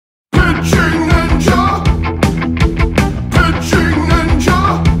Pitching Ninja. Pitching Ninja.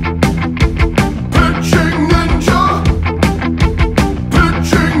 Pitching Ninja.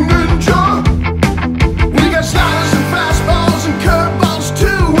 Pitching Ninja. We got sliders and fastballs and curveballs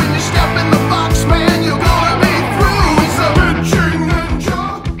too. When you step in the box, man, you're gonna be through. It's the Pitching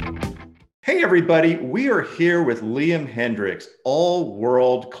Ninja. Hey everybody, we are here with Hendricks,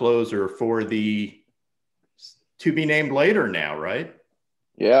 all-world closer for the to be named later now, right?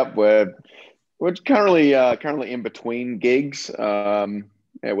 Yeah, we're currently in between gigs. Yeah,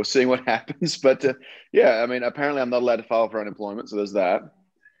 we're seeing what happens. But yeah, I mean, apparently I'm not allowed to file for unemployment, so there's that.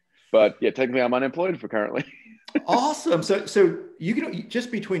 But yeah, technically I'm unemployed for currently. Awesome. So you can,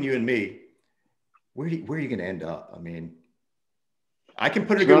 just between you and me, where are you going to end up? I mean, I can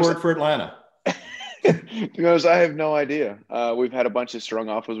put in a good word for Atlanta. Because I have no idea. We've had a bunch of strong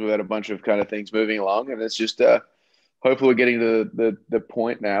offers. We've had a bunch of kind of things moving along, and it's just hopefully we're getting to the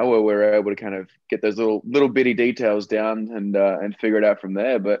point now where we're able to kind of get those little bitty details down and figure it out from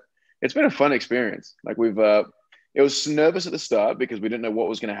there. But it's been a fun experience. Like it was nervous at the start because we didn't know what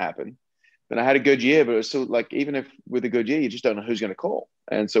was going to happen. Then I had a good year, but it was still like, even if with a good year, you just don't know who's going to call.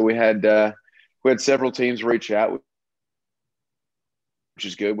 And so we had several teams reach out, which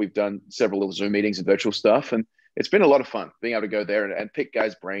is good. We've done several little Zoom meetings and virtual stuff, and it's been a lot of fun being able to go there and pick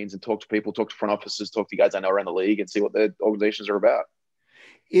guys' brains and talk to people, talk to front offices, talk to guys I know around the league and see what their organizations are about.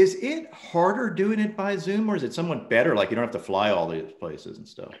 Is it harder doing it by Zoom, or is it somewhat better? Like you don't have to fly all these places and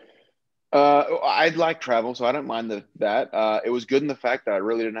stuff. I'd like travel, so I don't mind that. It was good in the fact that I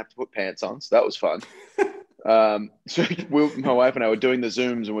really didn't have to put pants on, so that was fun. So my wife and I were doing the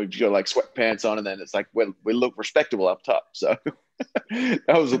Zooms, and we'd go like sweatpants on, and then it's like we look respectable up top. So that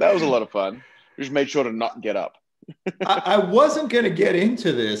was a lot of fun. We just made sure to not get up. I wasn't going to get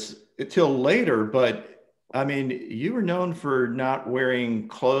into this until later, but I mean, you were known for not wearing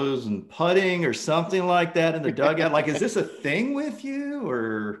clothes and putting or something like that in the dugout. Like, is this a thing with you,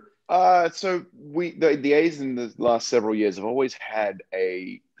 or? So the A's in the last several years have always had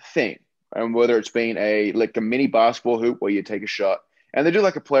a thing, and whether it's been a mini basketball hoop where you take a shot, and they do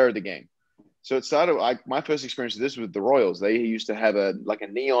like a player of the game. So it started like my first experience with this with the Royals. They used to have a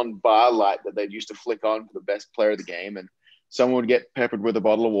neon bar light that they'd used to flick on for the best player of the game, and someone would get peppered with a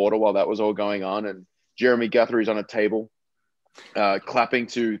bottle of water while that was all going on. And Jeremy Guthrie's on a table, clapping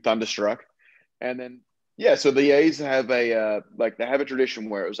to Thunderstruck, and then so the A's have they have a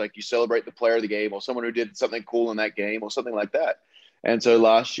tradition where it was like you celebrate the player of the game or someone who did something cool in that game or something like that. And so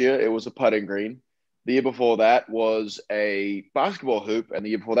last year it was a putting green. The year before that was a basketball hoop, and the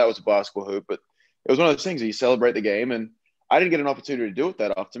year before that was a basketball hoop. But it was one of those things that you celebrate the game, and I didn't get an opportunity to do it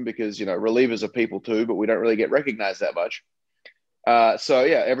that often because, relievers are people too, but we don't really get recognized that much. So,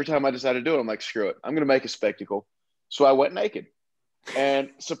 yeah, every time I decided to do it, I'm like, screw it. I'm going to make a spectacle. So I went naked. And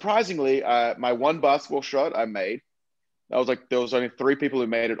surprisingly, my one basketball shot I made, there was only 3 people who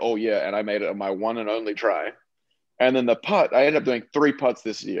made it all year, and I made it on my one and only try. And then the putt, I ended up doing 3 putts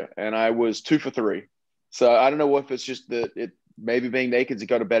this year, and I was 2 for 3. So I don't know if it's just maybe being naked's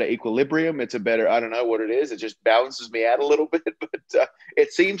got a better equilibrium. It's I don't know what it is. It just balances me out a little bit, but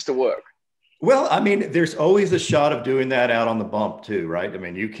it seems to work. Well, I mean, there's always a shot of doing that out on the bump too, right? I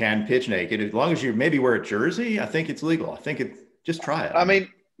mean, you can pitch naked as long as you maybe wear a jersey. I think it's legal. I think just try it. I mean,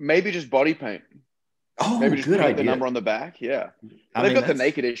 maybe just body paint. Oh, maybe just good paint idea. The number on the back. Yeah. They've got the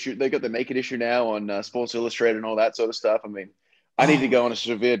naked issue. They've got the naked issue now on Sports Illustrated and all that sort of stuff. I mean, I need to go on a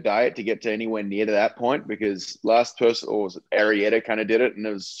severe diet to get to anywhere near to that point, because last person, or was it Arrieta, kind of did it. And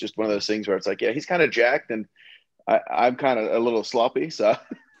it was just one of those things where it's like, yeah, he's kind of jacked and I'm kind of a little sloppy. So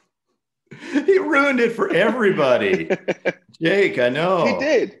he ruined it for everybody. Jake, I know.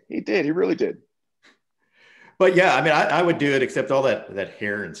 He did. He really did. But yeah, I mean, I would do it, except all that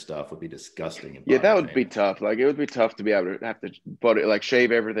hair and stuff would be disgusting. Yeah, that would be tough. Like, it would be tough to be able to have to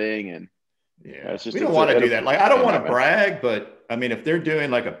shave everything. And yeah, we don't want to do that. Like, I don't want to brag, but I mean, if they're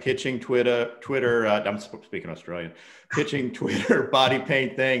doing like a pitching Twitter, I'm speaking Australian, pitching Twitter body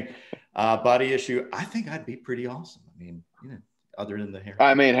paint thing, body issue, I think I'd be pretty awesome. I mean, other than the hair.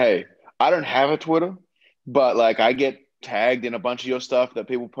 I mean, hey, I don't have a Twitter, but like I get tagged in a bunch of your stuff that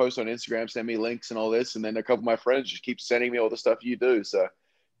people post on Instagram, send me links and all this, and then a couple of my friends just keep sending me all the stuff you do. So,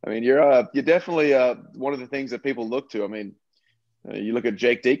 I mean, you're definitely one of the things that people look to. I mean, you look at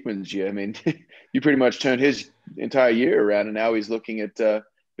Jake Diekman's year. I mean, you pretty much turned his entire year around, and now he's looking at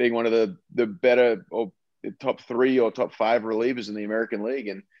being one of the better or top 3 or top 5 relievers in the American League,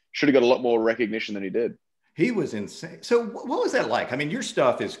 and should have got a lot more recognition than he did. He was insane. So what was that like? I mean, your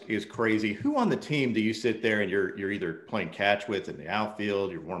stuff is crazy. Who on the team do you sit there and you're either playing catch with in the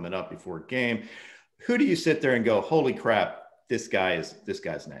outfield, you're warming up before a game? Who do you sit there and go, holy crap, this guy's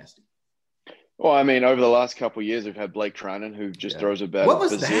nasty? Well, I mean, over the last couple of years, we've had Blake Trinan, who just Yeah. throws about a What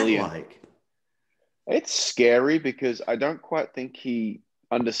was that bazillion. like? It's scary because I don't quite think he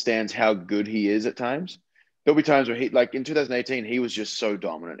understands how good he is at times. There'll be times where like in 2018, he was just so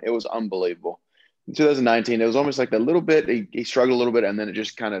dominant. It was unbelievable. In 2019, it was almost like a little bit, he struggled a little bit and then it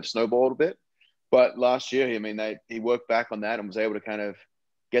just kind of snowballed a bit. But last year, I mean, he worked back on that and was able to kind of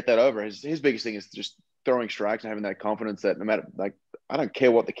get that over. His biggest thing is just throwing strikes and having that confidence that no matter, like, I don't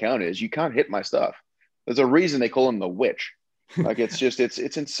care what the count is, you can't hit my stuff. There's a reason they call him the witch. Like, it's just, it's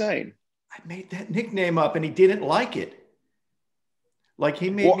insane. I made that nickname up and he didn't like it. Like he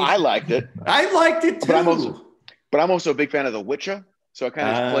made me. I liked it. I liked it too. But I'm also a big fan of The Witcher. So it kind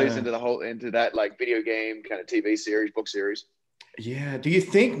of plays into that like video game kind of TV series, book series. Yeah. Do you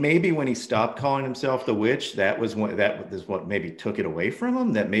think maybe when he stopped calling himself the witch, that was what maybe took it away from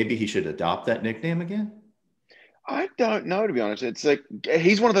him? That maybe he should adopt that nickname again? I don't know, to be honest. It's like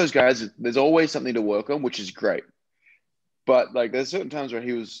he's one of those guys. There's always something to work on, which is great. But like there's certain times where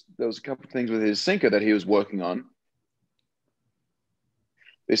there was a couple of things with his sinker that he was working on.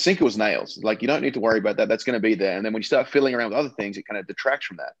 His sinker was nails. Like you don't need to worry about that. That's going to be there. And then when you start fiddling around with other things, it kind of detracts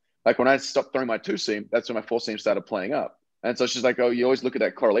from that. Like when I stopped throwing my two seam, that's when my four seam started playing up. And so it's just like, oh, you always look at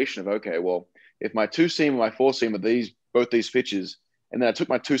that correlation of, okay, well, if my two seam and my four seam are both these pitches, and then I took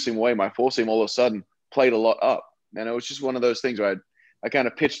my two seam away, my four seam all of a sudden played a lot up. And it was just one of those things where I kind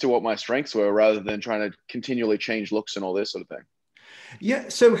of pitched to what my strengths were rather than trying to continually change looks and all this sort of thing. Yeah.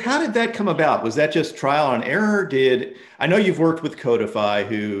 So how did that come about? Was that just trial and error? I know you've worked with Codify,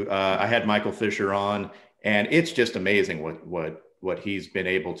 who I had Michael Fisher on, and it's just amazing what he's been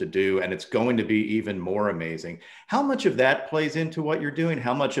able to do. And it's going to be even more amazing. How much of that plays into what you're doing?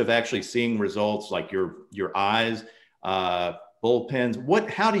 How much of actually seeing results like your eyes, bullpens?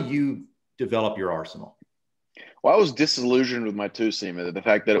 How do you develop your arsenal? Well, I was disillusioned with my two seamer, the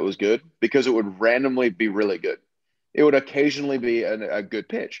fact that it was good, because it would randomly be really good. It would occasionally be a good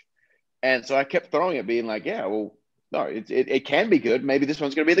pitch. And so I kept throwing it being like, yeah, well, no, it can be good. Maybe this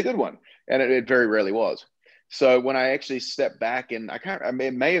one's going to be the good one. And it very rarely was. So when I actually stepped back and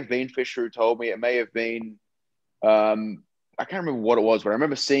it may have been Fisher who told me, it may have been, I can't remember what it was, but I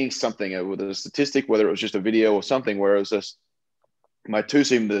remember seeing something with a statistic, whether it was just a video or something, where it was just my two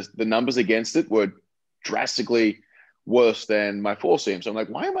seam, the numbers against it were drastically worse than my four seam. So I'm like,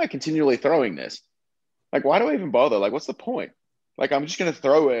 why am I continually throwing this? Like, why do I even bother? Like, what's the point? Like, I'm just going to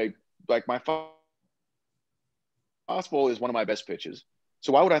throw my fastball is one of my best pitches.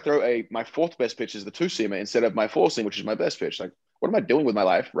 So why would I throw my fourth best pitch is the two seamer instead of my four seam, which is my best pitch? Like, what am I doing with my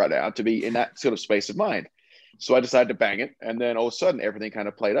life right now to be in that sort of space of mind? So I decided to bang it. And then all of a sudden, everything kind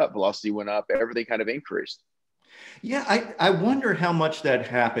of played up. Velocity went up. Everything kind of increased. Yeah, I wonder how much that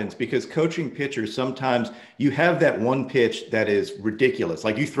happens, because coaching pitchers, sometimes you have that one pitch that is ridiculous.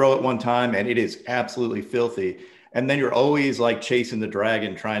 Like you throw it one time and it is absolutely filthy. And then you're always like chasing the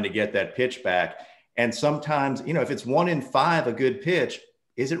dragon, trying to get that pitch back. And sometimes, if it's 1 in 5, a good pitch,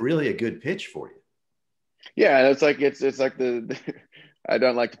 is it really a good pitch for you? Yeah. And it's like the I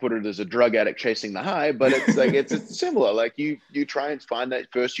don't like to put it as a drug addict chasing the high, but it's like, it's similar. Like you try and find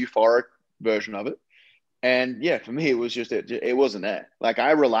that first euphoric version of it. And yeah, for me, it was just, it wasn't that. Like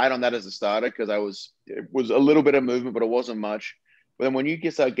I relied on that as a starter because it was a little bit of movement, but it wasn't much. But then when you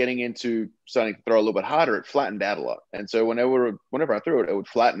start getting into starting to throw a little bit harder, it flattened out a lot. And so whenever I threw it, it would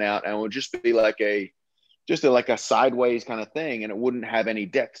flatten out and it would just be like a sideways kind of thing. And it wouldn't have any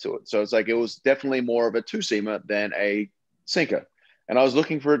depth to it. So it's like, it was definitely more of a two seamer than a sinker. And I was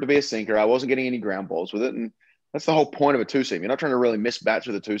looking for it to be a sinker. I wasn't getting any ground balls with it. And that's the whole point of a two seam. You're not trying to really miss bats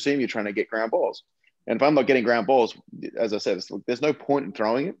with a two seam. You're trying to get ground balls. And if I'm not getting ground balls, as I said, there's no point in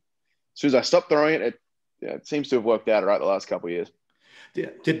throwing it. As soon as I stopped throwing it, it seems to have worked out right the last couple of years.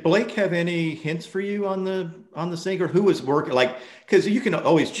 Did Blake have any hints for you on the sinker? Who was working, like, because you can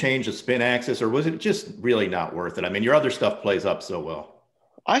always change the spin axis, or was it just really not worth it? I mean, your other stuff plays up so well.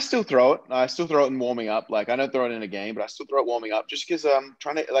 I still throw it. I still throw it in warming up. Like I don't throw it in a game, but I still throw it warming up just because I'm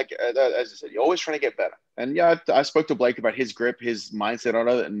trying to, like, as I said, you're always trying to get better. And yeah, I spoke to Blake about his grip, his mindset on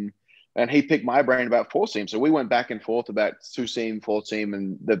it, and he picked my brain about four seam. So we went back and forth about two seam, four seam,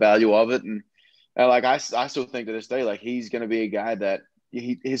 and the value of it. And like I still think to this day, like he's going to be a guy that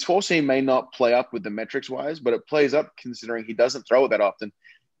his four seam may not play up with the metrics wise, but it plays up considering he doesn't throw it that often.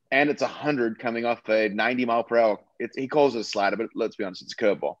 And it's 100 coming off a 90 mile per hour. He calls it a slider, but let's be honest, it's a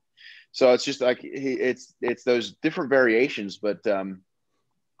curveball. So it's just like it's those different variations. But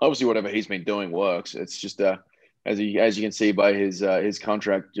obviously, whatever he's been doing works. It's just as you can see by his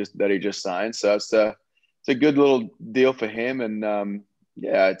contract that he just signed. So it's a good little deal for him. And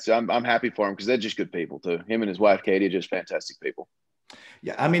yeah, I'm happy for him because they're just good people too. Him and his wife Katie are just fantastic people.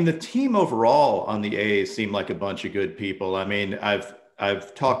 Yeah, I mean the team overall on the A's seemed like a bunch of good people. I mean,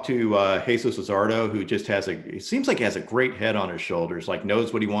 I've talked to Jesus Luzardo, who just has it seems like he has a great head on his shoulders, like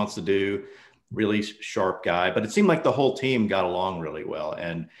knows what he wants to do, really sharp guy. But it seemed like the whole team got along really well,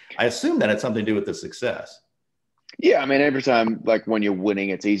 and I assume that had something to do with the success. Yeah, I mean, every time like when you're winning,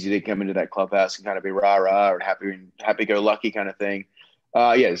 it's easy to come into that clubhouse and kind of be rah rah or happy go lucky kind of thing.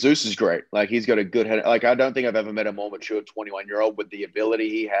 Yeah, Zeus is great. Like he's got a good head. Like I don't think I've ever met a more mature 21-year-old with the ability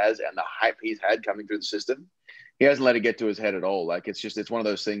he has and the hype he's had coming through the system. He hasn't let it get to his head at all. Like it's one of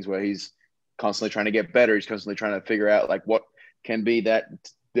those things where he's constantly trying to get better. He's constantly trying to figure out like what can be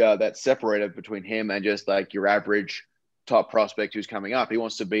that separator between him and just like your average top prospect who's coming up. He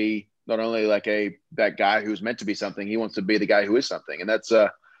wants to be not only like that guy who's meant to be something, he wants to be the guy who is something. And that's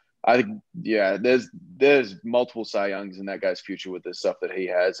I think there's multiple Cy Youngs in that guy's future with the stuff that he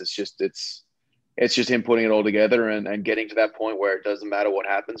has. It's just him putting it all together and getting to that point where it doesn't matter what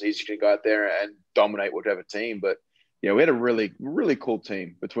happens. He's just going to go out there and dominate whichever team. But, we had a really, really cool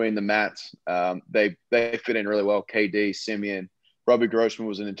team between the Mats. They fit in really well. KD, Simeon, Robbie Grossman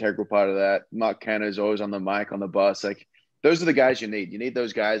was an integral part of that. Mark Canna is always on the mic, on the bus. Like those are the guys you need. You need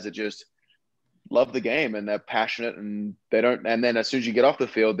those guys that just love the game and they're passionate and and then as soon as you get off the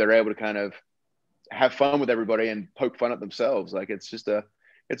field, they're able to kind of have fun with everybody and poke fun at themselves. Like it's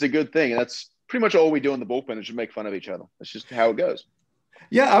a good thing. And that's pretty much all we do in the bullpen is just make fun of each other. That's just how it goes.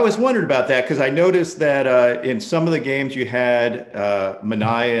 Yeah, I was wondering about that because I noticed that in some of the games you had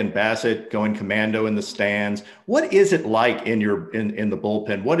Minaya and Bassett going commando in the stands. What is it like in the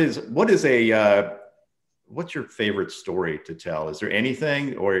bullpen? What's your favorite story to tell? Is there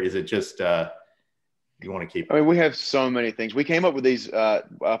anything, or is it just you want to keep? I mean, we have so many things. We came up with these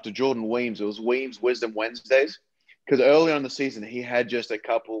after Jordan Weems. It was Weems Wisdom Wednesdays because early on in the season he had just a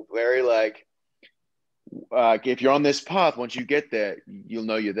couple very if you're on this path, once you get there, you'll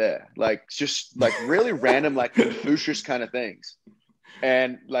know you're there. Like just like really random, like Confucius kind of things.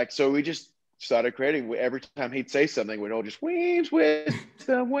 And like, so we just started creating every time he'd say something, we'd all just Weems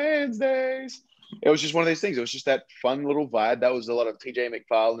Wisdom Wednesdays. It was just one of these things. It was just that fun little vibe. That was a lot of TJ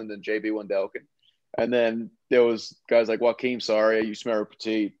McFarland and JB Wendelken. And then there was guys like Joaquin Soria, Yusmero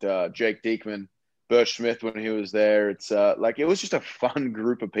Petit, Jake Diekman, Birch Smith when he was there. It's it was just a fun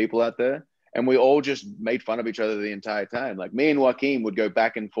group of people out there. And we all just made fun of each other the entire time. Like me and Joaquin would go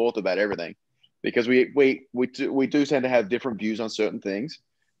back and forth about everything because we do tend to have different views on certain things,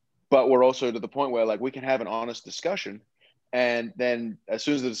 but we're also to the point where like we can have an honest discussion. And then as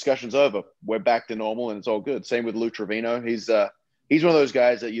soon as the discussion's over, we're back to normal and it's all good. Same with Lou Trevino. He's one of those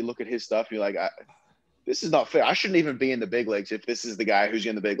guys that you look at his stuff, you're like, this is not fair. I shouldn't even be in the big leagues if this is the guy who's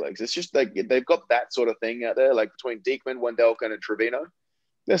in the big leagues. It's just like they've got that sort of thing out there, like between Diekman, Wendelken, and Trevino.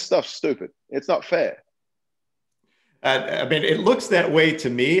 This stuff's stupid. It's not fair. I mean, it looks that way to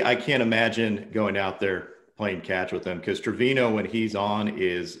me. I can't imagine going out there playing catch with them because Trevino, when he's on,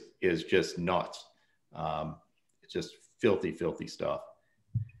 is just nuts. It's just filthy stuff.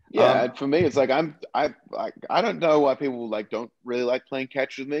 Yeah, for me, it's like I don't know why people don't really like playing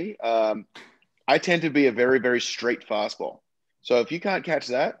catch with me. I tend to be a very, very straight fastball. So if you can't catch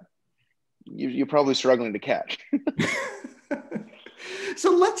that, you're probably struggling to catch. So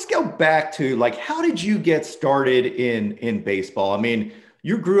let's go back to how did you get started in baseball? I mean,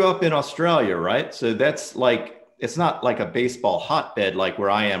 you grew up in Australia, right? So that's it's not like a baseball hotbed like where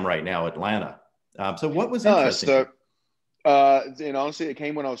I am right now, Atlanta. So what was interesting? Honestly, it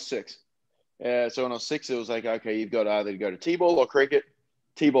came when I was 6. So when I was 6, it was like, okay, you've got either to go to T-ball or cricket.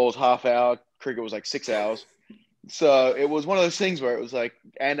 T-ball was half hour. Cricket was 6 hours. So it was one of those things where it was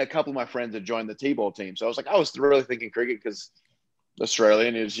and a couple of my friends had joined the T-ball team. So I was really thinking cricket because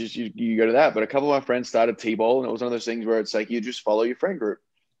Australian is just you go to that. But a couple of my friends started T-ball, and it was one of those things where it's you just follow your friend group.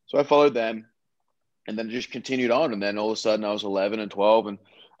 So I followed them, and then it just continued on. And then all of a sudden I was 11 and 12, and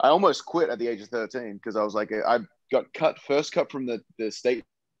I almost quit at the age of 13 because I was I got first cut from the state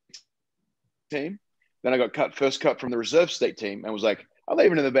team. Then I got first cut from the reserve state team and was I'm not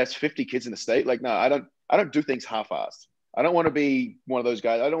even in the best 50 kids in the state. No, I don't do things half-assed. I don't want to be one of those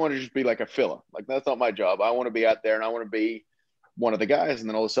guys. I don't want to just be a filler. That's not my job. I want to be out there and I want to be one of the guys. And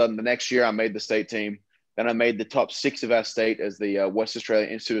then all of a sudden the next year I made the state team. Then I made the top 6 of our state as the West Australian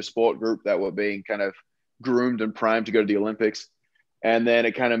Institute of Sport group that were being kind of groomed and primed to go to the Olympics. And then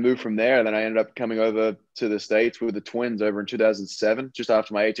it kind of moved from there. And then I ended up coming over to the States with the Twins over in 2007, just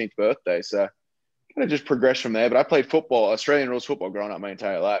after my 18th birthday. So kind of just progressed from there. But I played football, Australian rules football growing up my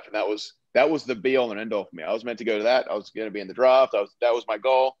entire life. And that was the be all and end all for me. I was meant to go to that. I was going to be in the draft. That was my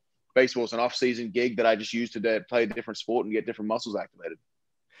goal. Baseball was an off-season gig that I just used to play a different sport and get different muscles activated.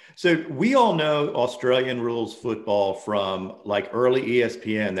 So we all know Australian rules football from like early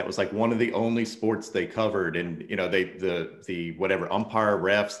ESPN. That was like one of the only sports they covered. And, you know, the whatever umpire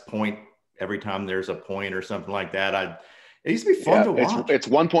refs point every time there's a point or something like that. It used to be fun to watch. It's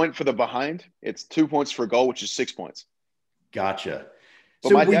 1 point for the behind. It's 2 points for a goal, which is 6 points. Gotcha. But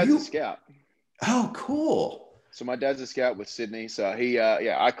So my dad's a scout. Oh, cool. So my dad's a scout with Sydney. So he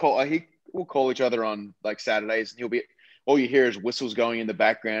we'll call each other on like Saturdays, and he'll be, all you hear is whistles going in the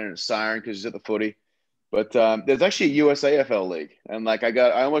background and a siren because he's at the footy. But there's actually a USAFL league, and like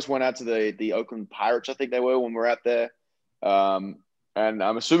I almost went out to the Oakland Pirates, I think they were, when we were out there. And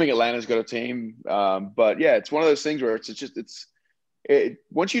I'm assuming Atlanta's got a team. But yeah, it's one of those things where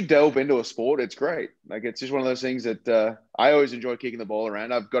once you delve into a sport, it's great. Like, it's just one of those things that I always enjoy kicking the ball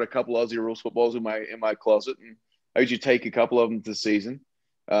around. I've got a couple Aussie rules footballs in my closet, and I usually take a couple of them this season.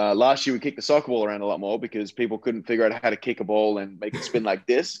 Last year we kicked the soccer ball around a lot more because people couldn't figure out how to kick a ball and make it spin like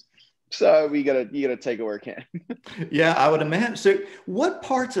this. So you gotta take it where it can. Yeah, I would imagine. So what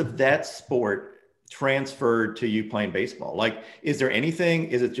parts of that sport transferred to you playing baseball? Like, is there anything?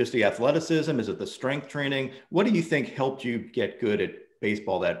 Is it just the athleticism? Is it the strength training? What do you think helped you get good at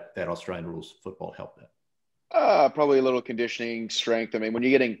baseball that Australian rules football helped at? Probably a little conditioning, strength. I mean, when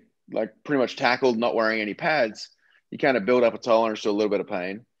you're getting like pretty much tackled, not wearing any pads, you kind of build up a tolerance to a little bit of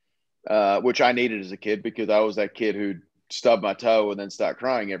pain, which I needed as a kid because I was that kid who'd stub my toe and then start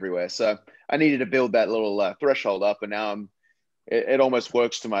crying everywhere. So I needed to build that little threshold up, and now it almost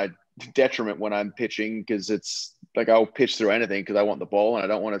works to my detriment when I'm pitching, because it's like I'll pitch through anything because I want the ball and I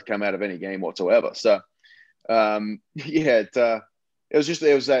don't want it to come out of any game whatsoever. So it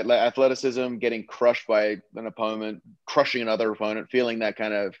was that like, athleticism, getting crushed by an opponent, crushing another opponent, feeling that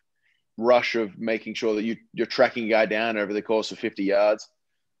kind of rush of making sure that you're tracking a guy down over the course of 50 yards.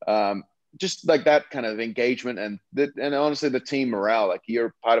 Just like that kind of engagement and honestly the team morale. Like,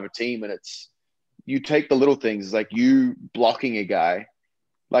 you're part of a team, and you take the little things, like you blocking a guy.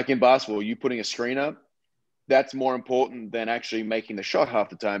 Like in basketball, you putting a screen up, that's more important than actually making the shot half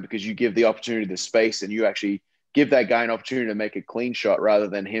the time, because you give the opportunity, the space, and you actually give that guy an opportunity to make a clean shot rather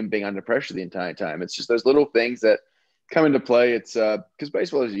than him being under pressure the entire time. It's just those little things that come into play. It's because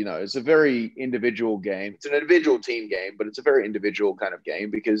baseball, as you know, it's a very individual game. It's an individual team game, but it's a very individual kind of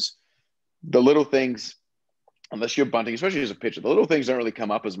game, because the little things, unless you're bunting, especially as a pitcher, the little things don't really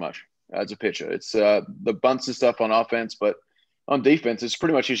come up as much as a pitcher. It's the bunts and stuff on offense, but on defense, it's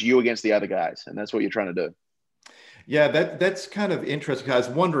pretty much just you against the other guys, and that's what you're trying to do. Yeah, that's kind of interesting. I was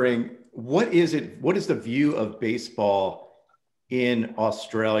wondering, what is the view of baseball in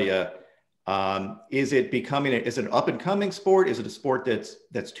Australia? Is it an up and coming sport? Is it a sport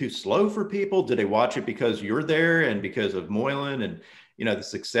that's too slow for people? Do they watch it because you're there and because of Moylan and, you know, the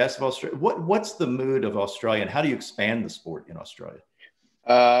success of Australia? What's the mood of Australia, and how do you expand the sport in Australia?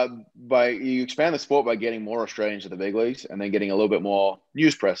 You expand the sport by getting more Australians to the big leagues, and then getting a little bit more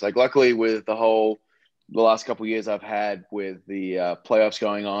news press. Like, luckily with the last couple of years I've had with the playoffs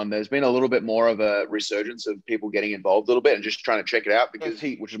going on, there's been a little bit more of a resurgence of people getting involved a little bit and just trying to check it out, because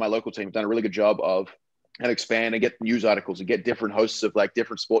Heat, which is my local team, have done a really good job of and expand and get news articles and get different hosts of like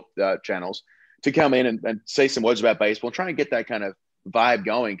different sport channels to come in and say some words about baseball and try and get that kind of vibe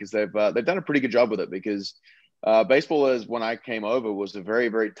going, because they've done a pretty good job with it. Because baseball, is when I came over, was a very,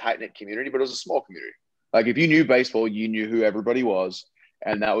 very tight-knit community, but it was a small community. Like, if you knew baseball, you knew who everybody was,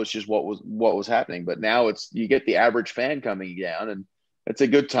 and that was just what was happening. But now you get the average fan coming down, and it's a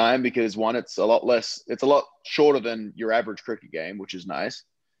good time because, one, it's a lot shorter than your average cricket game, which is nice.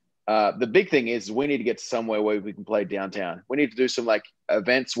 The big thing is we need to get somewhere where we can play downtown. We need to do some like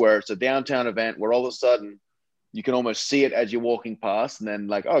events where it's a downtown event where all of a sudden you can almost see it as you're walking past, and then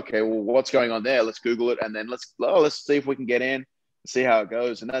like, okay, well, what's going on there? Let's Google it, and then let's see if we can get in, see how it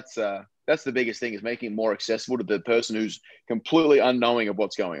goes. And that's the biggest thing, is making it more accessible to the person who's completely unknowing of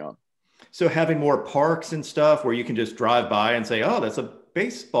what's going on. So having more parks and stuff where you can just drive by and say, oh, that's a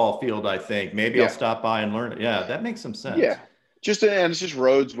baseball field, I think. Maybe I'll stop by and learn it. Yeah, that makes some sense. Yeah. And it's just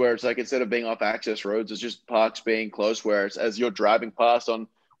roads where it's like, instead of being off access roads, it's just parks being close, where it's, as you're driving past on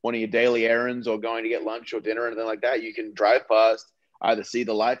one of your daily errands or going to get lunch or dinner or anything like that, you can drive past, either see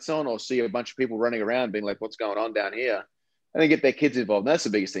the lights on or see a bunch of people running around being like, what's going on down here? And then get their kids involved. And that's the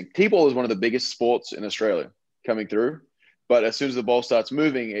biggest thing. T-ball is one of the biggest sports in Australia coming through. But as soon as the ball starts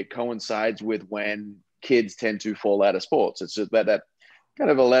moving, it coincides with when kids tend to fall out of sports. It's just that kind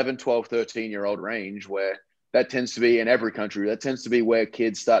of 11, 12, 13-year-old range, where that tends to be in every country. That tends to be where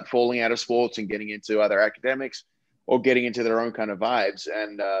kids start falling out of sports and getting into either academics or getting into their own kind of vibes.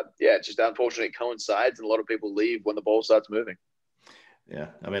 And it just unfortunately coincides, and a lot of people leave when the ball starts moving. Yeah.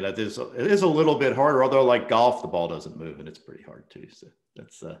 I mean, it is a little bit harder, although like golf, the ball doesn't move and it's pretty hard too. So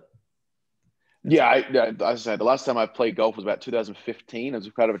that's, Yeah, I said the last time I played golf was about 2015. It was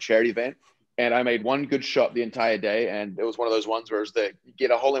part of a charity event, and I made one good shot the entire day, and it was one of those ones where you get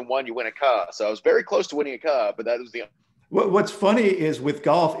a hole in one, you win a car. So I was very close to winning a car, but that was the. What's funny is with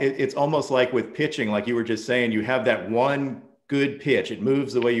golf, it's almost like with pitching, like you were just saying, you have that one good pitch, it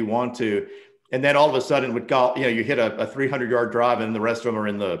moves the way you want to, and then all of a sudden with golf, you hit a 300-yard drive, and the rest of them are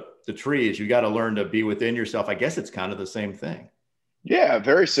in the trees. You got to learn to be within yourself. I guess it's kind of the same thing. Yeah,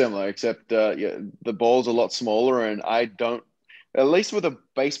 very similar, except the ball's a lot smaller, and I don't. At least with a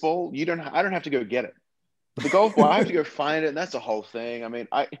baseball, I don't have to go get it. With the golf ball, I have to go find it, and that's the whole thing. I mean,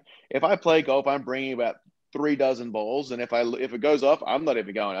 if I play golf, I'm bringing about 3 dozen balls, and if it goes off, I'm not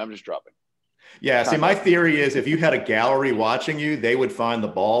even going. I'm just dropping. Yeah. See, my theory is if you had a gallery watching you, they would find the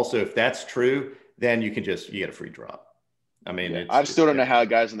ball. So if that's true, then you get a free drop. I mean, yeah, I still don't know how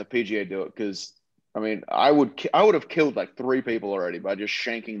guys in the PGA do it because. I mean, I would have killed like 3 people already by just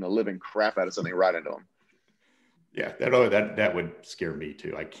shanking the living crap out of something right into them. Yeah, that would scare me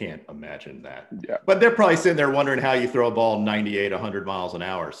too. I can't imagine that. Yeah. But they're probably sitting there wondering how you throw a ball 98, 100 miles an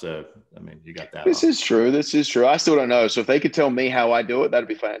hour. So, I mean, you got that. This is true. I still don't know. So if they could tell me how I do it, that'd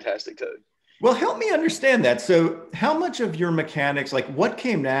be fantastic too. Well, help me understand that. So how much of your mechanics, like what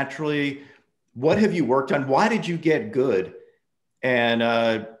came naturally? What have you worked on? Why did you get good? And,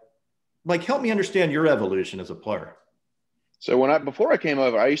 help me understand your evolution as a player. So before I came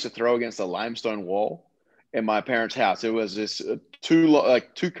over, I used to throw against a limestone wall in my parents' house. It was this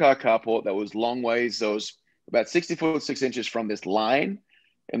 2-car carport that was long ways. So it was about 60 foot 6 inches from this line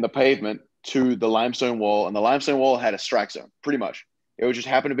in the pavement to the limestone wall, and the limestone wall had a strike zone. Pretty much, it would just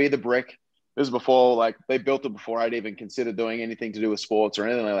happen to be the brick. This was before they built it before I'd even considered doing anything to do with sports or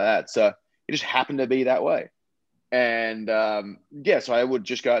anything like that. So it just happened to be that way. And so I would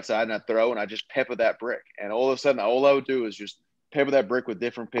just go outside and I'd throw and I'd just pepper that brick. And all of a sudden, all I would do is just pepper that brick with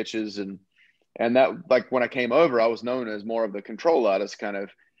different pitches. And that, like when I came over, I was known as more of the control artist, kind of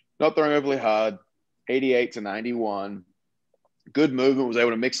not throwing overly hard, 88 to 91, good movement, was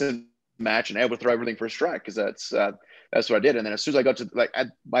able to mix and match and able to throw everything for a strike because that's what I did. And then as soon as I got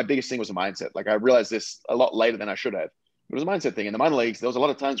to my biggest thing was a mindset. Like I realized this a lot later than I should have. It was a mindset thing. In the minor leagues, there was a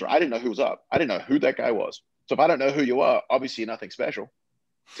lot of times where I didn't know who was up. I didn't know who that guy was. So if I don't know who you are, obviously you're nothing special.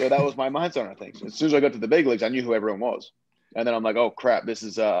 So that was my mindset on things. As soon as I got to the big leagues, I knew who everyone was. And then I'm like, oh crap, this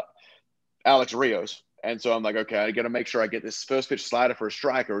is Alex Rios. And so I'm like, okay, I got to make sure I get this first pitch slider for a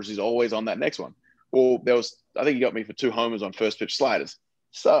strike, or is he always on that next one? Well, I think he got me for 2 homers on first pitch sliders.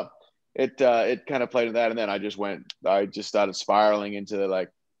 So it kind of played in that. And then I just started spiraling into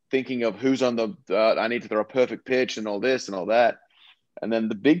thinking of who's on I need to throw a perfect pitch and all this and all that. And then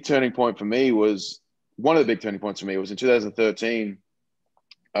one of the big turning points for me was in 2013.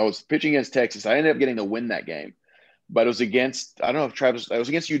 I was pitching against Texas. I ended up getting the win that game, but it was against, I don't know if Travis, it was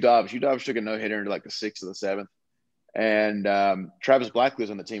against Yu Darvish. Yu Darvish took a no-hitter into the 6th or the 7th. And Travis Blackley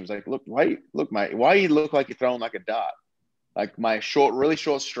was on the team. He was like, why you look like you're throwing like a dart? Like my really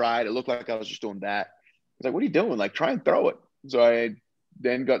short stride, it looked like I was just doing that. I was like, what are you doing? Like, try and throw it. So I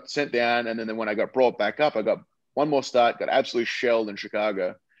then got sent down. And then when I got brought back up, I got one more start, got absolutely shelled in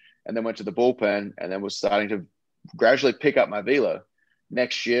Chicago, and then went to the bullpen and then was starting to gradually pick up my velo.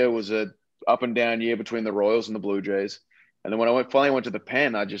 Next year was a up and down year between the Royals and the Blue Jays. And then when I finally went to the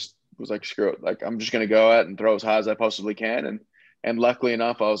pen, I just was like, screw it. Like, I'm just going to go out and throw as hard as I possibly can. And luckily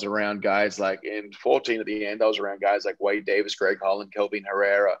enough, I was around guys like in 14 at the end, I was around guys like Wade Davis, Greg Holland, Kelvin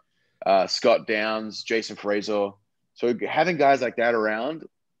Herrera, Scott Downs, Jason Frazier. So having guys like that around to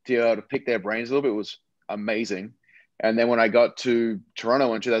be able to pick their brains a little bit was amazing. And then when I got to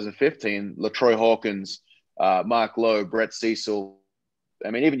Toronto in 2015, LaTroy Hawkins, Mark Lowe, Brett Cecil,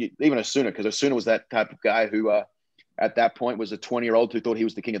 I mean, even Osuna, because Osuna was that type of guy who at that point was a 20-year-old who thought he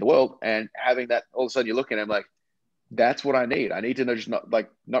was the king of the world. And having that, all of a sudden you're looking at him like, that's what I need. I need to know, just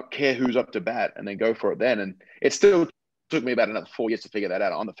not care who's up to bat and then go for it then. And it still took me about another 4 years to figure that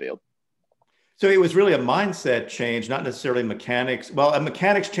out on the field. So it was really a mindset change, not necessarily mechanics. Well, a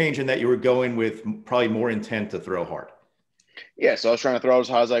mechanics change in that you were going with probably more intent to throw hard. Yeah, so I was trying to throw as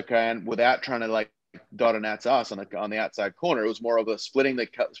hard as I can without trying to dot a gnat's ass on the outside corner. It was more of a splitting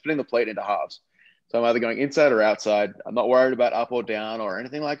the plate into halves. So I'm either going inside or outside. I'm not worried about up or down or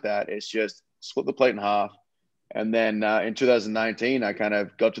anything like that. It's just split the plate in half. And then in 2019, I kind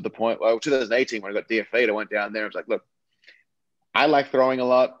of got to the point, 2018, when I got DFA'd, I went down there and was like, look, I like throwing a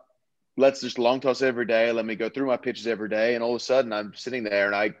lot. Let's just long toss every day. Let me go through my pitches every day. And all of a sudden I'm sitting there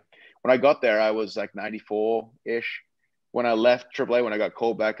and when I got there, I was like 94-ish. When I left AAA, when I got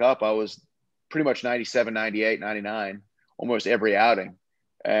called back up, I was pretty much 97, 98, 99 almost every outing.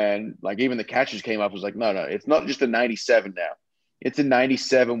 And like even the catches came up, was like, no, it's not just a 97 now. It's a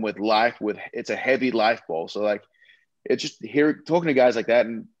 97 with it's a heavy life ball. So like, it's just talking to guys like that.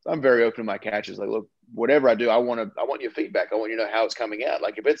 And I'm very open to my catches. Like, look, whatever I do, I want your feedback. I want you to know how it's coming out.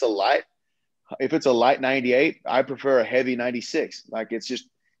 Like if it's a light 98, I prefer a heavy 96. Like it's just,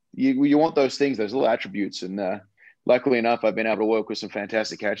 you want those things, those little attributes. And luckily enough, I've been able to work with some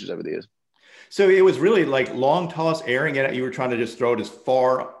fantastic catches over the years. So it was really like long toss, airing it. You were trying to just throw it as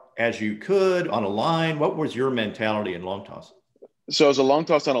far as you could on a line. What was your mentality in long toss? So it was a long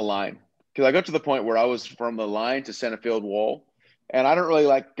toss on a line, because I got to the point where I was from the line to center field wall. And I don't really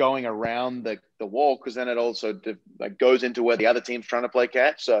like going around the wall, because then it also like goes into where the other team's trying to play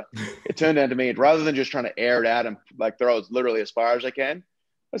catch. So it turned out to me, rather than just trying to air it out and like throw it literally as far as I can,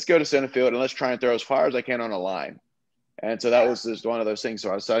 let's go to center field and let's try and throw as far as I can on a line. And so that was just one of those things.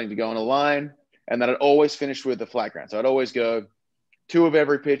 So I was starting to go on a line, and then I'd always finish with the flat ground. So I'd always go 2 of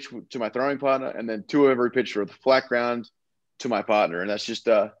every pitch to my throwing partner, and then 2 of every pitch for the flat ground to my partner. And that's just,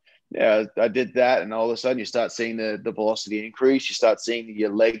 I did that. And all of a sudden you start seeing the velocity increase. You start seeing your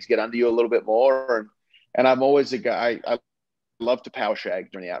legs get under you a little bit more. And I'm always a guy, I love to power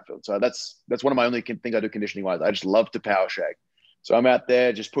shag during the outfield. So that's one of my only things I do conditioning wise. I just love to power shag. So I'm out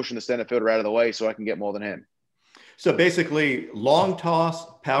there just pushing the center fielder out of the way so I can get more than him. So basically long toss,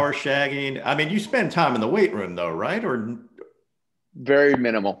 power shagging. I mean, you spend time in the weight room though, right? Or very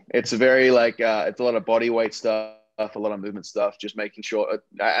minimal. It's very it's a lot of body weight stuff, a lot of movement stuff, just making sure,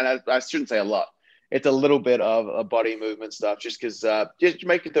 and I shouldn't say a lot. It's a little bit of a body movement stuff, just because just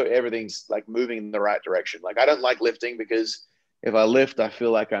making sure everything's like moving in the right direction. Like I don't like lifting, because if I lift, I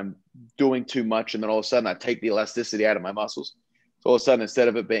feel like I'm doing too much, and then all of a sudden I take the elasticity out of my muscles. So all of a sudden, instead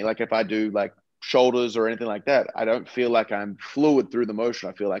of it being like, if I do like shoulders or anything like that, I don't feel like I'm fluid through the motion.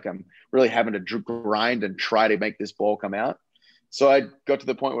 I feel like I'm really having to grind and try to make this ball come out. So I got to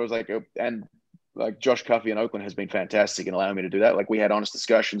the point where I was like, and like Josh Cuffey in Oakland has been fantastic in allowing me to do that. Like we had honest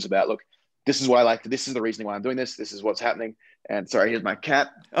discussions about, look, this is what I like. This is the reason why I'm doing this. This is what's happening. And sorry, here's my cat.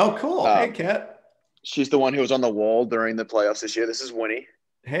 Oh, cool. Hey, cat. She's the one who was on the wall during the playoffs this year. This is Winnie.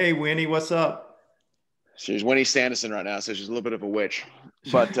 Hey, Winnie, what's up? She's Winnie Sanderson right now, so she's a little bit of a witch.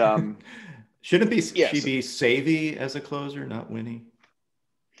 But shouldn't she be Savvy as a closer, not Winnie?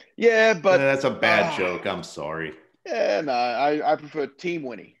 Yeah, but that's a bad joke. I'm sorry. Yeah, no, I prefer Team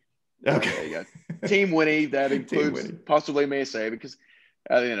Winnie. Okay, there you go. Team Winnie. That includes possibly me a save, because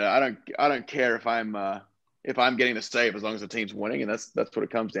I don't care if I'm getting the save as long as the team's winning, and that's what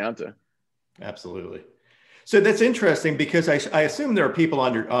it comes down to. Absolutely. So that's interesting, because I assume there are people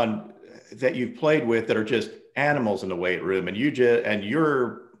on that you've played with that are just animals in the weight room, and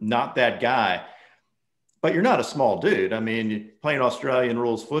you're not that guy, but you're not a small dude. I mean, playing Australian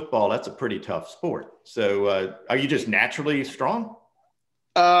rules football, that's a pretty tough sport. So are you just naturally strong?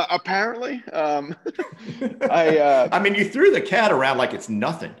 Apparently. I mean, you threw the cat around like it's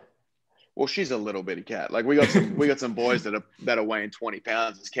nothing. Well, she's a little bitty cat. Like we got some boys that are weighing 20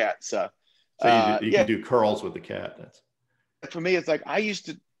 pounds as cats. So you can do curls with the cat. For me, it's like I used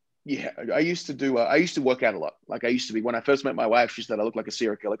to work out a lot. Like I used to be, when I first met my wife, she said I looked like a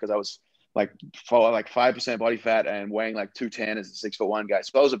serial killer, because I was like 5% body fat and weighing like 210 as a 6'1" guy.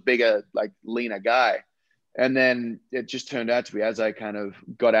 So I was a bigger, like leaner guy. And then it just turned out to be, as I kind of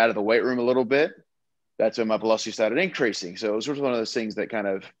got out of the weight room a little bit, that's when my velocity started increasing. So it was sort of one of those things that kind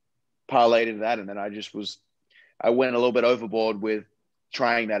of parlayed into that. And then I went a little bit overboard with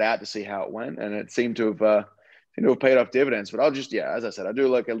trying that out to see how it went. And it seemed to have paid off dividends. But I'll just, as I said, I do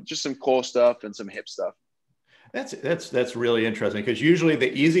like just some core stuff and some hip stuff. That's really interesting, because usually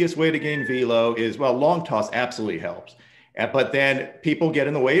the easiest way to gain velo is, well, long toss absolutely helps. But then people get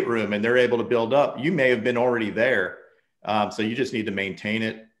in the weight room and they're able to build up. You may have been already there. So you just need to maintain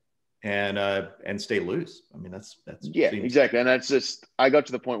it and stay loose. I mean, that's exactly. And that's just, I got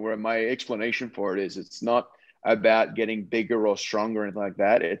to the point where my explanation for it is, it's not about getting bigger or stronger or anything like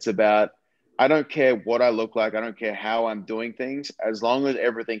that. It's about, I don't care what I look like. I don't care how I'm doing things. As long as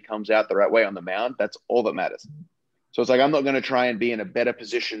everything comes out the right way on the mound, that's all that matters. So it's like, I'm not going to try and be in a better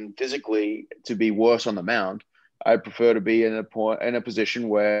position physically to be worse on the mound. I prefer to be in a position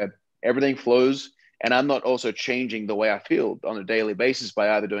where everything flows, and I'm not also changing the way I feel on a daily basis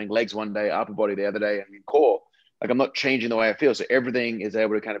by either doing legs one day, upper body the other day, and core. Like I'm not changing the way I feel. So everything is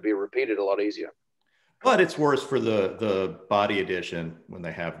able to kind of be repeated a lot easier. But it's worse for the body edition when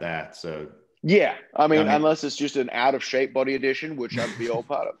they have that. So yeah, I mean, unless it's just an out of shape body edition, which I'd be all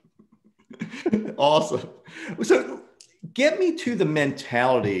part of. Awesome. So get me to the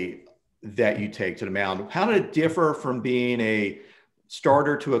mentality that you take to the mound. How did it differ from being a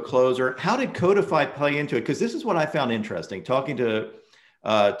starter to a closer. How did Codify play into it? Because this is what I found interesting, talking to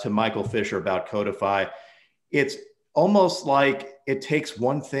Michael Fisher about Codify. It's almost like it takes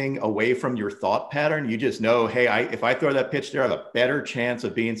one thing away from your thought pattern. You just know, hey, if I throw that pitch there, I have a better chance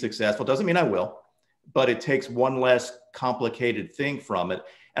of being successful. Doesn't mean I will, but it takes one less complicated thing from it.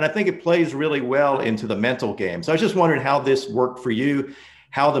 And I think it plays really well into the mental game. So I was just wondering how this worked for you,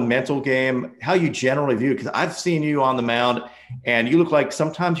 how the mental game, how you generally view it, because I've seen you on the mound and you look like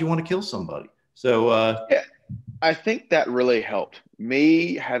sometimes you want to kill somebody. So yeah, I think that really helped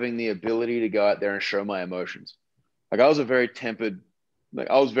me having the ability to go out there and show my emotions. Like I was a very tempered, don't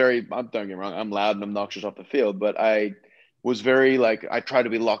get me wrong, I'm loud and obnoxious off the field, but I was very I tried to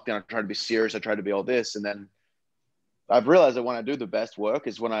be locked down. I tried to be serious. I tried to be all this. And then I've realized that when I do the best work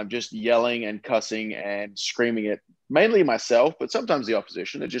is when I'm just yelling and cussing and screaming at mainly myself, but sometimes the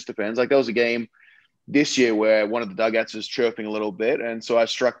opposition. It just depends. Like there was a game this year where one of the dugouts was chirping a little bit. And so I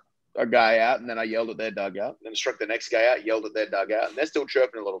struck a guy out and then I yelled at their dugout. Then struck the next guy out, yelled at their dugout. And they're still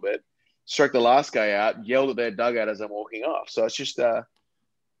chirping a little bit. Struck the last guy out, yelled at their dugout as I'm walking off. So it's just one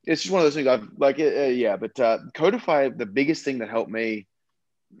of those things But Codify, the biggest thing that helped me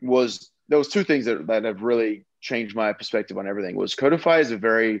was there was two things that have really changed my perspective on everything. Was Codify is a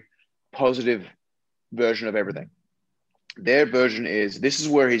very positive version of everything. Their version is this is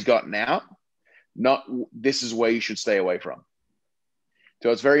where he's gotten out, not this is where you should stay away from. So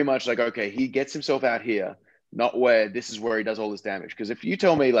it's very much like, okay, he gets himself out here, not where this is where he does all this damage. Because if you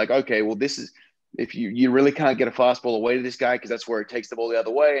tell me okay, well, this is, if you really can't get a fastball away to this guy because that's where he takes the ball the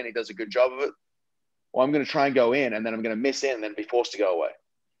other way and he does a good job of it, well, I'm going to try and go in and then I'm going to miss in and then be forced to go away.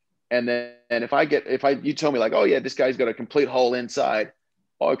 And then you tell me oh yeah, this guy's got a complete hole inside.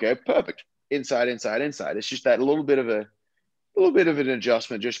 Okay, perfect. Inside. It's just that little bit of an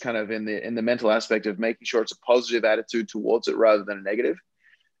adjustment, just kind of in the mental aspect of making sure it's a positive attitude towards it rather than a negative.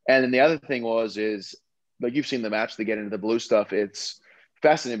 And then the other thing is you've seen the maps that get into the blue stuff. It's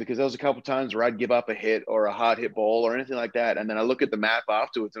fascinating because there was a couple of times where I'd give up a hit or a hard hit ball or anything like that. And then I look at the map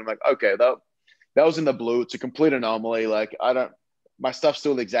afterwards and I'm like, okay, that was in the blue. It's a complete anomaly. My stuff's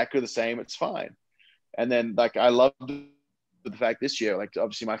still exactly the same. It's fine. And then I loved the fact this year,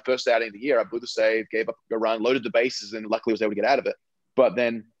 obviously my first outing of the year, I blew the save, gave up a run, loaded the bases, and luckily was able to get out of it. But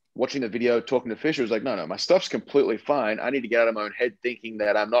then watching the video, talking to Fisher, was like, no, my stuff's completely fine. I need to get out of my own head thinking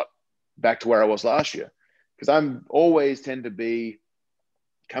that I'm not back to where I was last year. Because I'm always tend to be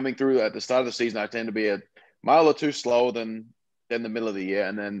coming through at the start of the season. I tend to be a mile or two slower than the middle of the year.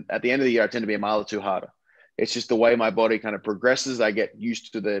 And then at the end of the year, I tend to be a mile or two harder. It's just the way my body kind of progresses. I get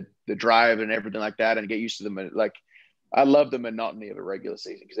used to the drive and everything like that and get used to I love the monotony of a regular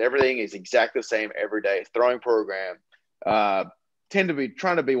season because everything is exactly the same every day. Throwing program, tend to be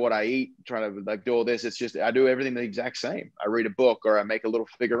trying to be what I eat, trying to do all this. It's just, I do everything the exact same. I read a book or I make a little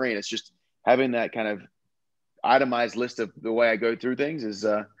figurine. It's just having that kind of itemized list of the way I go through things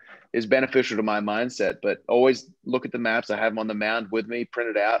is beneficial to my mindset, but always look at the maps. I have them on the mound with me, print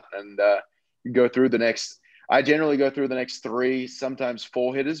it out and go through I generally go through the next 3, sometimes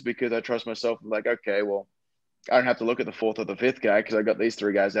 4 hitters because I trust myself. I'm like, okay, well, I don't have to look at the 4th or the 5th guy because I got these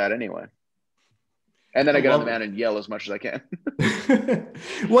 3 guys out anyway. And then I get on the mound and yell as much as I can.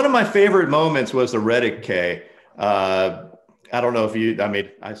 One of my favorite moments was the Reddick K. I don't know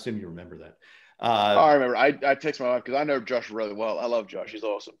if I assume you remember that. I remember. I text my wife because I know Josh really well. I love Josh. He's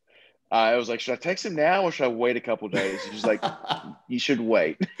awesome. I was like, should I text him now or should I wait a couple of days? He's like, you should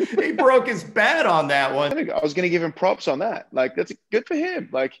wait. He broke his bat on that one. I was going to give him props on that. That's good for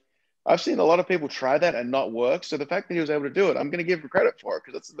him. I've seen a lot of people try that and not work. So the fact that he was able to do it, I'm going to give him credit for it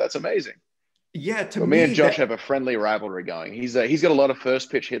because that's amazing. Yeah, me and Josh have a friendly rivalry going. He's got a lot of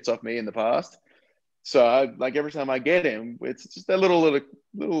first pitch hits off me in the past. So every time I get him, it's just that little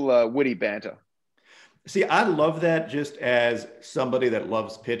witty banter. See, I love that just as somebody that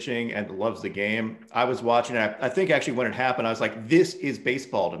loves pitching and loves the game. I was watching it. I think actually when it happened, I was like, this is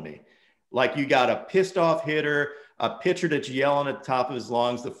baseball to me. You got a pissed off hitter, a pitcher that's yelling at the top of his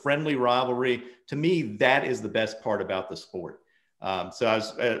lungs, the friendly rivalry. To me, that is the best part about the sport. So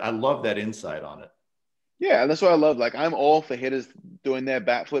I love that insight on it. Yeah, and that's what I love. I'm all for hitters doing their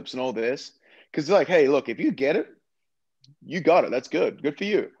bat flips and all this. Because hey, look, if you get it, you got it. That's good. Good for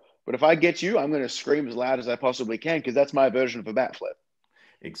you. But if I get you, I'm going to scream as loud as I possibly can because that's my version of a bat flip.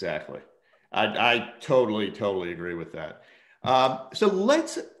 Exactly. I totally agree with that. So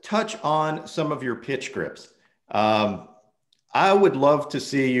let's touch on some of your pitch grips. I would love to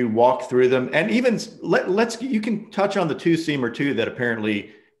see you walk through them, and even you can touch on the 2-seamer too that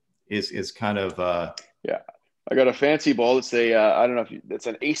apparently is kind of yeah. I got a fancy ball. It's I don't know if it's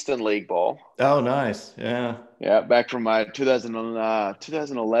an Eastern League ball. Oh, nice. Yeah. Yeah, back from my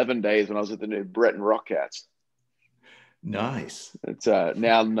 2011 days when I was with the New Breton Rockcats. Nice. It's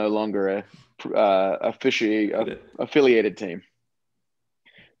now no longer officially affiliated team.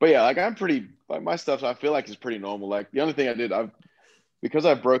 But yeah, like I'm pretty like my stuff. I feel like is pretty normal. Like the only thing I did, because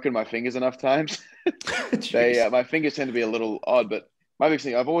I've broken my fingers enough times, my fingers tend to be a little odd. But my big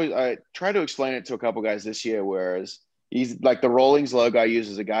thing, I tried to explain it to a couple guys this year, whereas he's like the rolling slow guy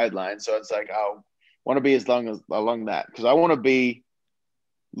uses a guideline, so it's like I want to be along that because I want to be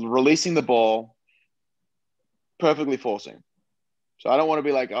releasing the ball perfectly forcing. So I don't want to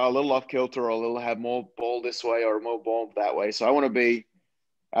be like a little off kilter or a little have more ball this way or more ball that way. So I want to be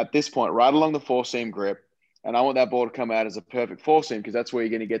at this point right along the four seam grip, and I want that ball to come out as a perfect four seam because that's where you're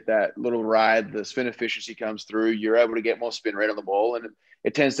going to get that little ride. The spin efficiency comes through. You're able to get more spin rate on the ball, and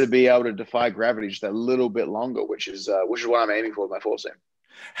it tends to be able to defy gravity just a little bit longer, which is what I'm aiming for with my four seam.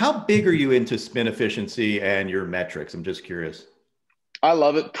 How big are you into spin efficiency and your metrics? I'm just curious. I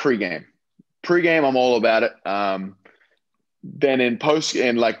love it pregame. Pre-game, I'm all about it. Then in post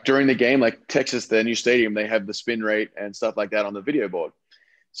and like during the game, like Texas, the new stadium, they have the spin rate and stuff like that on the video board.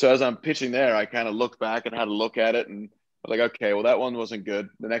 So as I'm pitching there, I kind of looked back and had a look at it and I was like, okay, well, that one wasn't good.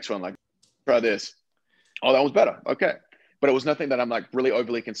 The next one, like, try this. Oh, that one's better. Okay. But it was nothing that I'm like really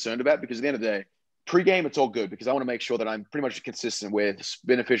overly concerned about because at the end of the day, pre-game, it's all good because I want to make sure that I'm pretty much consistent with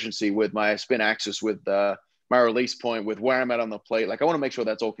spin efficiency, with my spin axis, with my release point, with where I'm at on the plate. Like I want to make sure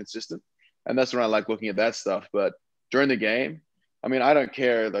that's all consistent. And that's when I like looking at that stuff. But during the game, I mean, I don't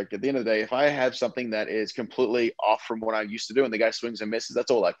care. Like at the end of the day, if I have something that is completely off from what I used to do and the guy swings and misses, that's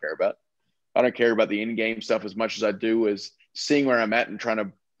all I care about. I don't care about the in-game stuff as much as I do as seeing where I'm at and trying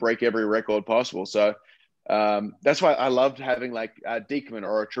to break every record possible. So that's why I loved having like Diekman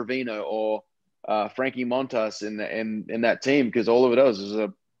or a Trevino or Frankie Montas in that team because all of it is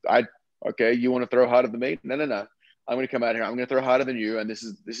okay, you want to throw harder than me? No. I'm going to come out here. I'm going to throw harder than you, and this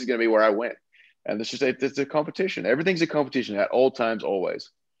is going to be where I win. And it's a competition. Everything's a competition at all times, always.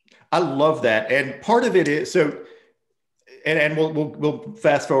 I love that, and part of it is so. And we'll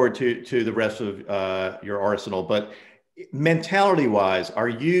fast forward to the rest of your arsenal, but mentality wise, are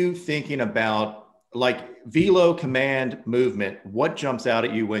you thinking about like velo, command, movement? What jumps out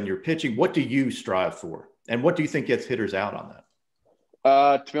at you when you're pitching? What do you strive for, and what do you think gets hitters out on that?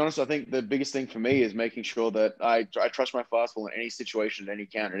 To be honest, I think the biggest thing for me is making sure that I trust my fastball in any situation, at any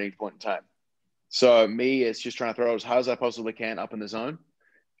count, at any point in time. So me, it's just trying to throw as hard as I possibly can up in the zone.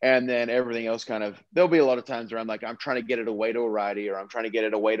 And then everything else there'll be a lot of times where I'm like, I'm trying to get it away to a righty or I'm trying to get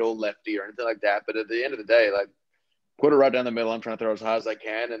it away to a lefty or anything like that. But at the end of the day, like put it right down the middle. I'm trying to throw as hard as I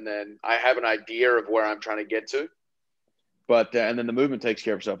can. And then I have an idea of where I'm trying to get to. But and then the movement takes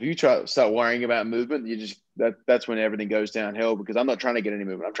care of itself. If you start worrying about movement, you just that's when everything goes downhill because I'm not trying to get any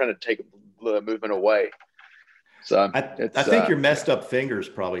movement. I'm trying to take the movement away. So I think your messed up fingers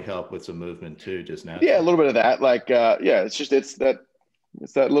probably help with some movement too, just now. Yeah, a little bit of that. Like it's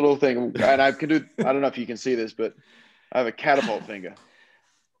that little thing. And I can do. I don't know if you can see this, but I have a catapult finger.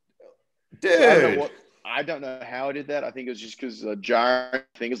 Dude. I don't know how I did that. I think it was just because a giant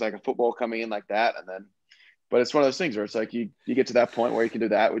thing is like a football coming in like that, and then. But it's one of those things where it's like you get to that point where you can do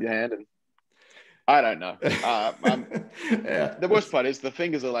that with your hand, and I don't know. Yeah. The worst part is the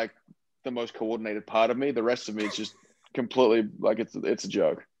fingers are like the most coordinated part of me. The rest of me is just completely like it's a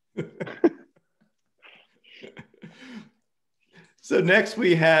joke. So next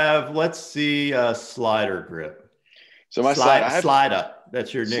we have, let's see, slider grip. So my slide up.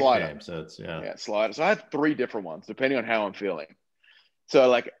 That's your nickname. Slider. So it's slider. So I have 3 different ones depending on how I'm feeling. So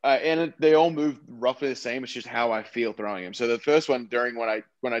like, and they all move roughly the same. It's just how I feel throwing them. So the first one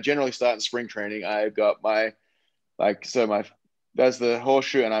when I generally start in spring training, I've got that's the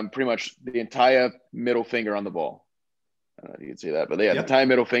horseshoe, and I'm pretty much the entire middle finger on the ball. I don't know if you can see that, but yeah, The entire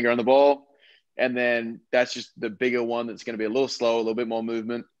middle finger on the ball, and then that's just the bigger one that's going to be a little slow, a little bit more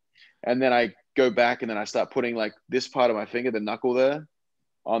movement, and then I go back and then I start putting like this part of my finger, the knuckle there,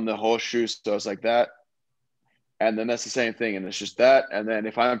 on the horseshoe. So it's like that. And then that's the same thing. And it's just that. And then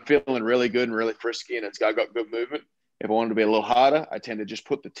if I'm feeling really good and really frisky and I've got good movement, if I want to be a little harder, I tend to just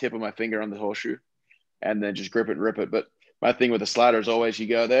put the tip of my finger on the horseshoe and then just grip it and rip it. But my thing with the slider is always you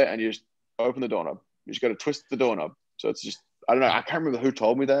go there and you just open the doorknob. You just got to twist the doorknob. So it's just, I don't know. I can't remember who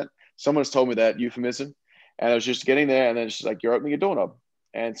told me that. Someone's told me that euphemism. And I was just getting there and then it's just like, you're opening a doorknob.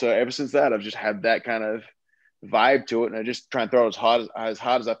 And so ever since that, I've just had that kind of vibe to it, and I just try and throw as hard as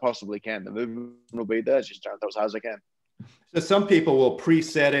I possibly can. The movement will be there. Just try and throw as hard as I can. So some people will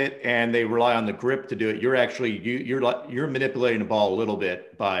preset it and they rely on the grip to do it. You're actually you're manipulating the ball a little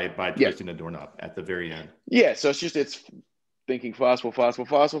bit by Yeah. twisting the doorknob at the very end. Yeah. So it's thinking fastball, fastball,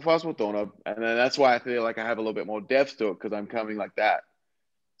 fastball, fastball, doorknob. And then that's why I feel like I have a little bit more depth to it because I'm coming like that.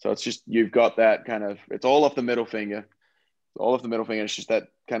 So it's just, you've got that kind of, it's all off the middle finger. It's all off the middle finger. It's just that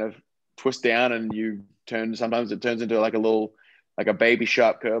kind of twist down and you turn, sometimes it turns into like a little, like a baby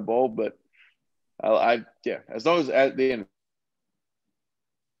sharp curveball. But yeah, as long as at the end,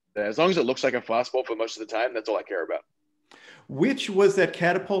 as long as it looks like a fastball for most of the time, that's all I care about. Which was that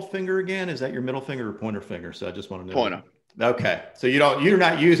catapult finger again? Is that your middle finger or pointer finger? So I just want to know. Pointer. Okay. So you're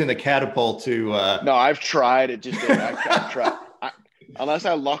not using the catapult to. No, I've tried it. Just I've tried. Unless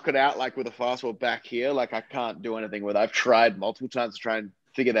I lock it out like with a fastball back here, like I can't do anything with it. I've tried multiple times to try and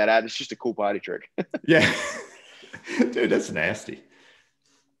figure that out. It's just a cool party trick. Yeah. Dude, that's nasty.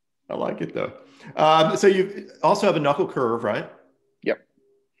 I like it though. So you also have a knuckle curve, right? Yep.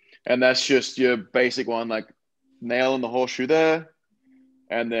 And that's just your basic one, like nail in the horseshoe there,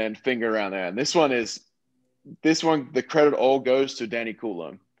 and then finger around there. And this one, the credit all goes to Danny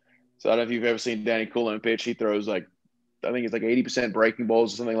Coulomb. So I don't know if you've ever seen Danny Coulomb pitch. He throws like, I think it's like 80% breaking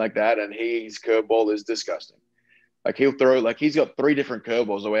balls or something like that. And his curveball is disgusting. Like he'll throw, like he's got 3 different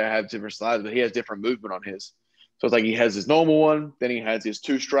curveballs the way I have different slides, but he has different movement on his. So it's like he has his normal one, then he has his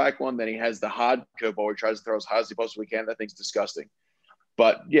 2-strike one, then he has the hard curveball where he tries to throw as hard as he possibly can. That thing's disgusting.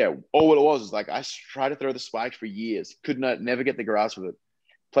 But yeah, all what it was is like I tried to throw the spikes for years, never get the grasp of it.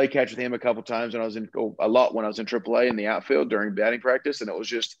 Play catch with him a couple times when I was in AAA in the outfield during batting practice, and it was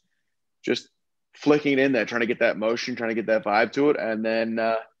just flicking it in there, trying to get that motion, trying to get that vibe to it, and then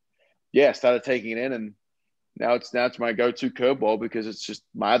started taking it in, and now it's my go-to curveball because it's just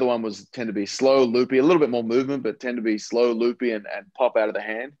my other one tend to be slow, loopy, a little bit more movement, but tend to be slow, loopy, and pop out of the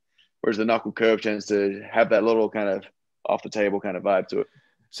hand, whereas the knuckle curve tends to have that little kind of off the table kind of vibe to it.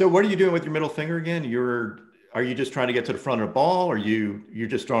 So what are you doing with your middle finger again? Are you just trying to get to the front of the ball, or you're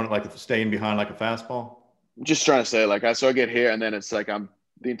just throwing it like staying behind like a fastball? Just trying to say, like, so I get here, and then it's like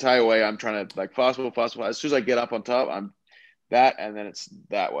the entire way I'm trying to like fastball. As soon as I get up on top, I'm that, and then it's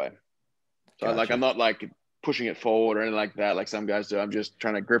that way. So Gotcha. I'm not like pushing it forward or anything like that, like some guys do. I'm just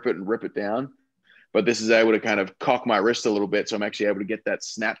trying to grip it and rip it down. But this is able to kind of cock my wrist a little bit, so I'm actually able to get that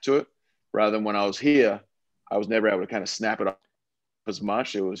snap to it. Rather than when I was here, I was never able to kind of snap it up as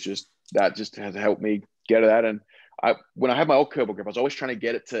much. It was just that just has helped me get that. And when I had my old curveball grip, I was always trying to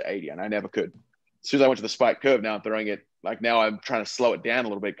get it to 80, and I never could. As soon as I went to the spike curve, now I'm throwing it like now I'm trying to slow it down a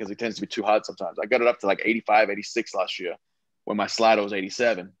little bit because it tends to be too hard sometimes. I got it up to like 85, 86 last year when my slider was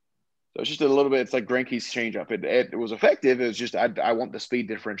 87. So it's just a little bit, it's like Greinke's changeup. It was effective. It was just, I want the speed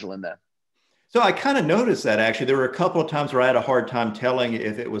differential in there. So I kind of noticed that actually. There were a couple of times where I had a hard time telling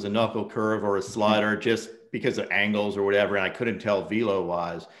if it was a knuckle curve or a slider just because of angles or whatever, and I couldn't tell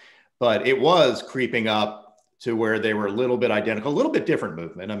velo-wise. But it was creeping up to where they were a little bit identical, a little bit different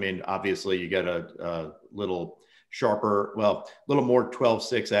movement. I mean, obviously you get a little sharper, well, a little more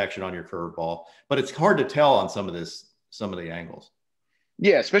 12-6 action on your curveball, but it's hard to tell on some of the angles.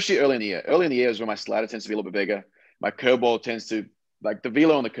 Yeah, especially early in the year. Early in the year is when my slider tends to be a little bit bigger. My curveball tends to, like the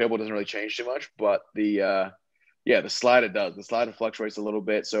velo on the curveball doesn't really change too much, but the slider does. The slider fluctuates a little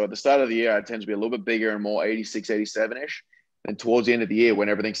bit. So at the start of the year, I tend to be a little bit bigger and more 86, 87-ish. And towards the end of the year, when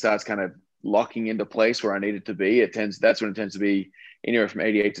everything starts kind of locking into place where I need it to be, that's when it tends to be anywhere from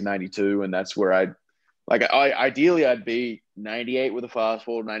 88 to 92. And that's where ideally I'd be 98 with a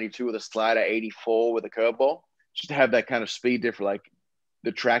fastball, 92 with a slider, 84 with a curveball, just to have that kind of speed difference, like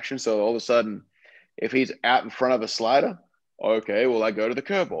the traction. So all of a sudden, if he's out in front of a slider, okay, well, I go to the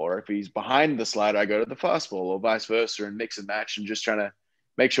curveball. Or if he's behind the slider, I go to the fastball, or vice versa, and mix and match, and just trying to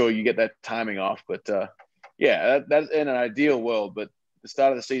make sure you get that timing off. But that's in an ideal world. But the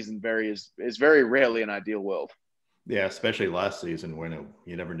start of the season is very rarely an ideal world. Yeah, especially last season when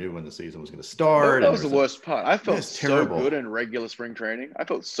you never knew when the season was going to start. That was the worst part. I felt so terrible. good in regular spring training. I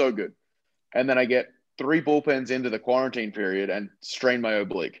felt so good. And then I get 3 bullpens into the quarantine period and strained my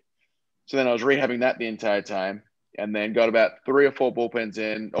oblique. So then I was rehabbing that the entire time, and then got about 3 or 4 bullpens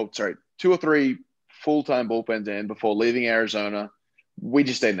in. 2 or 3 full-time bullpens in before leaving Arizona. We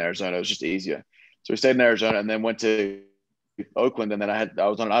just stayed in Arizona. It was just easier. So we stayed in Arizona and then went to Oakland, and then I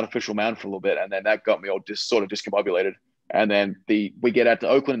was on an artificial mound for a little bit, and then that got me all just sort of discombobulated. And then we get out to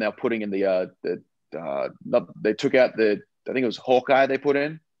Oakland, and they're putting in they took out I think it was Hawkeye they put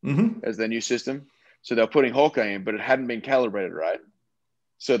in as their new system. So they're putting Hawkeye in, but it hadn't been calibrated right.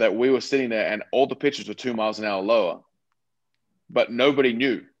 So that we were sitting there and all the pitches were 2 miles an hour lower, but nobody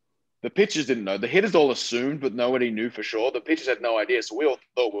knew. The pitchers didn't know. The hitters all assumed, but nobody knew for sure. The pitchers had no idea. So we all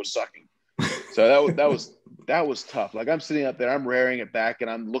thought we were sucking. So that was that was tough. Like I'm sitting up there, I'm rearing it back, and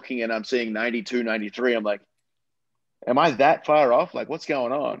I'm looking and I'm seeing 92, 93. I'm like, am I that far off? Like, what's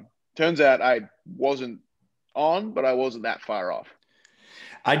going on? Turns out I wasn't on, but I wasn't that far off.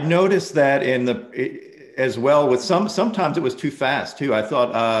 I noticed that as well with sometimes it was too fast too. I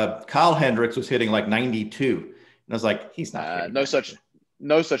thought Kyle Hendricks was hitting like 92. And I was like, he's not hitting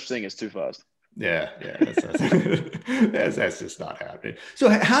no such thing as too fast. Yeah, that's just not happening. So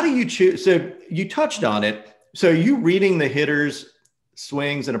how do you choose? So you touched on it. So you reading the hitters'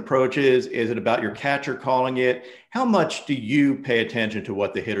 swings and approaches? Is it about your catcher calling it? How much do you pay attention to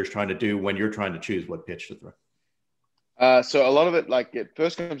what the hitter's trying to do when you're trying to choose what pitch to throw? So a lot of it, like it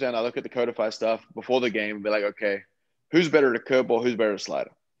first comes down, I look at the codify stuff before the game and be like, okay, who's better at a curveball? Who's better at a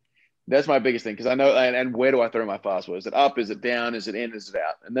slider? That's my biggest thing because I know, and where do I throw my fastball? Is it up? Is it down? Is it in? Is it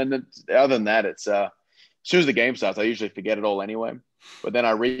out? And then other than that, it's as soon as the game starts, I usually forget it all anyway. But then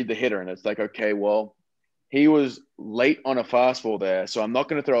I read the hitter and it's like, okay, well, he was late on a fastball there, so I'm not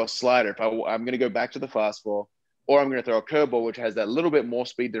going to throw a slider. I'm going to go back to the fastball, or I'm going to throw a curveball, which has that little bit more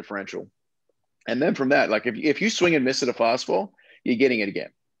speed differential. And then from that, like if you swing and miss at a fastball, you're getting it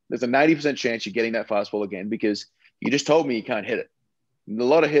again. There's a 90% chance you're getting that fastball again because you just told me you can't hit it. And a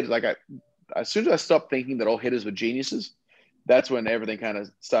lot of hitters, as soon as I stopped thinking that all hitters were geniuses, that's when everything kind of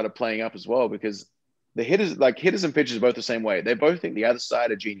started playing up as well because the hitters and pitchers are both the same way. They both think the other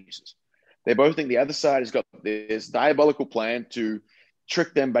side are geniuses. They both think the other side has got this diabolical plan to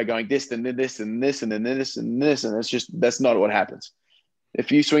trick them by going this and then this and this and then this and this. And that's not what happens.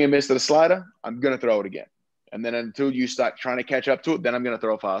 If you swing and miss at a slider, I'm going to throw it again. And then until you start trying to catch up to it, then I'm going to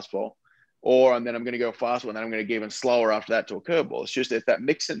throw a fastball. And then I'm going to go fastball, and then I'm going to get even slower after that to a curveball. It's that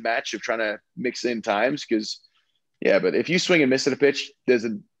mix and match of trying to mix in times because, but if you swing and miss at a pitch, there's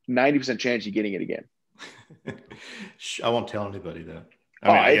a 90% chance you're getting it again. I won't tell anybody that.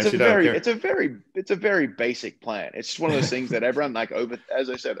 It's a very basic plan. It's just one of those things that everyone as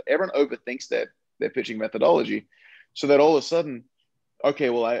I said, everyone overthinks their pitching methodology, so that all of a sudden,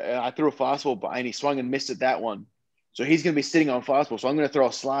 okay, well I threw a fastball and he swung and missed at that one, so he's going to be sitting on fastball, so I'm going to throw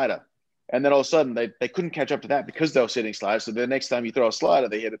a slider, and then all of a sudden they couldn't catch up to that because they were sitting sliders. So the next time you throw a slider,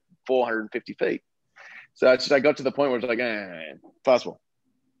 they hit it 450 feet. So I got to the point where it's like fastball.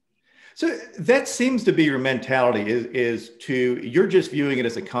 So that seems to be your mentality you're just viewing it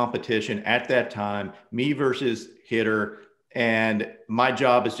as a competition at that time, me versus hitter. And my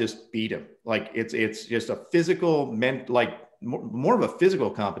job is just beat him. Like it's just a physical more of a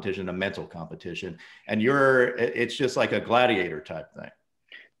physical competition, a mental competition. And it's just like a gladiator type thing.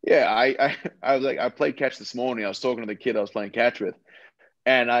 Yeah. I played catch this morning. I was talking to the kid I was playing catch with,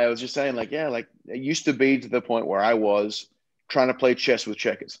 and I was just saying it used to be to the point where I was trying to play chess with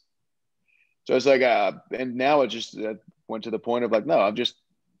checkers. So it's like, and now it just went to the point of no, I'm just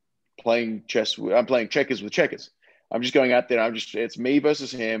playing chess. I'm playing checkers with checkers. I'm just going out there. It's me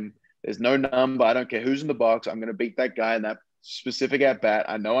versus him. There's no number. I don't care who's in the box. I'm going to beat that guy in that specific at bat.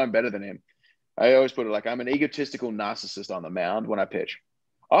 I know I'm better than him. I always put it I'm an egotistical narcissist on the mound when I pitch.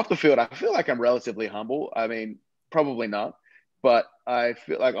 Off the field, I feel like I'm relatively humble. I mean, probably not, but I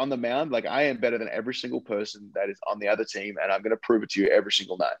feel like on the mound, I am better than every single person that is on the other team, and I'm going to prove it to you every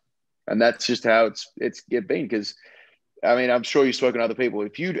single night. And that's just how it's been. Because, I mean, I'm sure you've spoken to other people.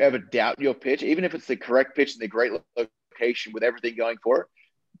 If you ever doubt your pitch, even if it's the correct pitch in the great location with everything going for it,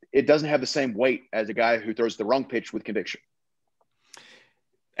 it doesn't have the same weight as a guy who throws the wrong pitch with conviction.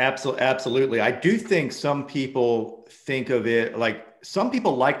 Absolutely. I do think some people think of it some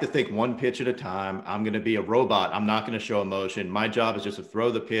people like to think one pitch at a time. I'm going to be a robot. I'm not going to show emotion. My job is just to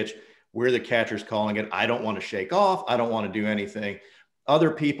throw the pitch where the catcher's calling it. I don't want to shake off. I don't want to do anything. Other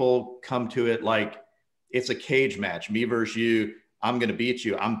people come to it like it's a cage match, me versus you. I'm going to beat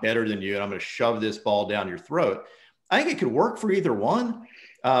you. I'm better than you. And I'm going to shove this ball down your throat. I think it could work for either one.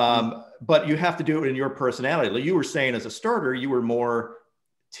 But you have to do it in your personality. Like you were saying, as a starter, you were more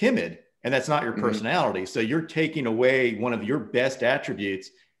timid, and that's not your personality. So you're taking away one of your best attributes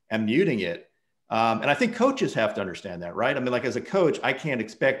and muting it. And I think coaches have to understand that, right? I mean, as a coach, I can't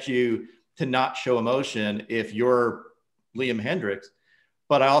expect you to not show emotion if you're Liam Hendriks,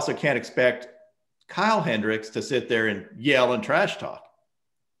 but I also can't expect Kyle Hendricks to sit there and yell and trash talk.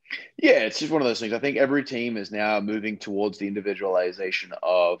 Yeah, it's just one of those things. I think every team is now moving towards the individualization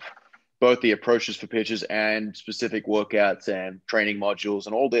of both the approaches for pitches and specific workouts and training modules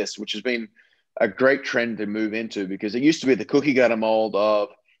and all this, which has been a great trend to move into, because it used to be the cookie cutter mold of,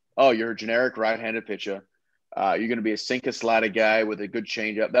 oh, you're a generic right-handed pitcher. You're going to be a sinker slider guy with a good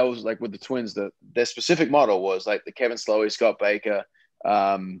changeup. That was with the Twins, their specific model was the Kevin Slowey, Scott Baker,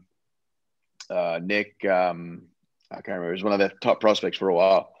 Nick, I can't remember. He was one of their top prospects for a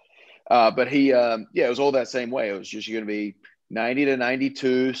while. But it was all that same way. It was just you're going to be 90 to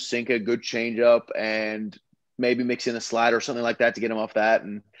 92, sink a good changeup, and maybe mix in a slider or something like that to get him off that.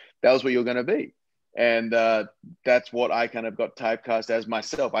 And that was what you're going to be. And that's what I kind of got typecast as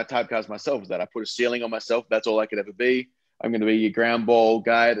myself. I typecast myself as that. I put a ceiling on myself. That's all I could ever be. I'm going to be your ground ball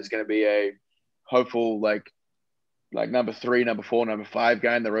guy. There's going to be a hopeful like number 3, number 4, number 5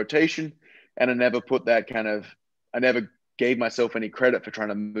 guy in the rotation. And I never gave myself any credit for trying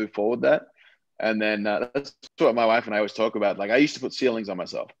to move forward that. And then that's what my wife and I always talk about. Like I used to put ceilings on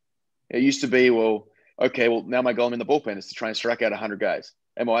myself. It used to be, now my goal in the bullpen is to try and strike out 100 guys.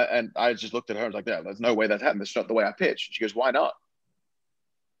 And I just looked at her and was like, yeah, there's no way that happened. That's not the way I pitch. She goes, why not?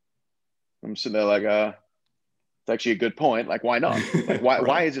 I'm sitting there like, it's actually a good point. Like, why not? Like,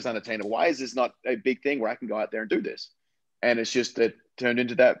 why is this unattainable? Why is this not a big thing where I can go out there and do this? And it's just it turned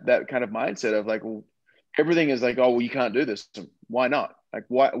into that kind of mindset of like, well, everything is like, oh, well, you can't do this. So why not? Like,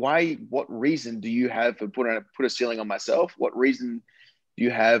 why, what reason do you have for put a ceiling on myself? What reason do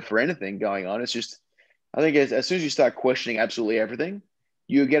you have for anything going on? It's just, I think as soon as you start questioning absolutely everything,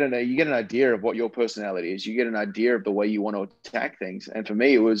 you get an idea of what your personality is. You get an idea of the way you want to attack things. And for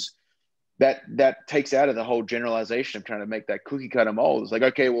me, it was that takes out of the whole generalization of trying to make that cookie cutter mold. It's like,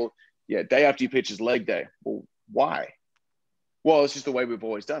 okay, well, yeah, day after you pitch is leg day. Well, why? Well, it's just the way we've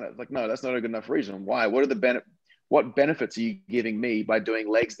always done it. It's like, no, that's not a good enough reason. Why? What benefits are you giving me by doing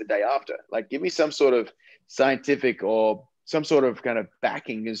legs the day after? Like, give me some sort of scientific or some sort of kind of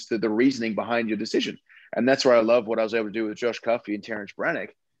backing as to the reasoning behind your decision. And that's where I love what I was able to do with Josh Cuffey and Terrence Brannick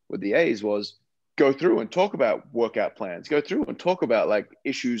with the A's was go through and talk about workout plans, go through and talk about like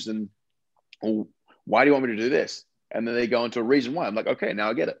issues and why do you want me to do this? And then they go into a reason why. I'm like, okay, now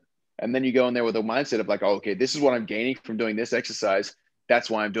I get it. And then you go in there with a mindset of like, oh, okay, this is what I'm gaining from doing this exercise. That's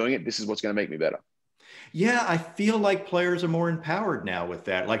why I'm doing it. This is what's going to make me better. Yeah, I feel like players are more empowered now with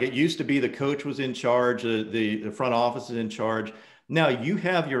that. Like it used to be the coach was in charge, the front office is in charge. Now you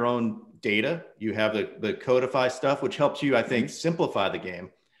have your own data, you have the codify stuff, which helps you, I think, simplify the game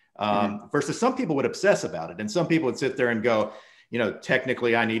versus some people would obsess about it. And some people would sit there and go,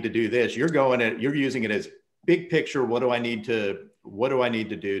 technically I need to do this. You're using it as big picture. What do I need to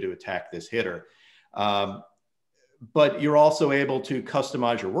do to attack this hitter? But you're also able to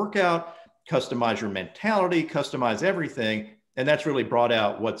customize your workout, customize your mentality, customize everything. And that's really brought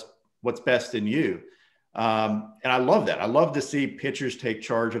out what's best in you. And I love that. I love to see pitchers take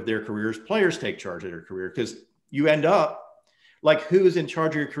charge of their careers, players take charge of their career, because you end up like, who's in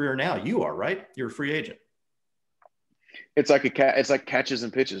charge of your career now? You are, right? You're a free agent. It's like it's like catches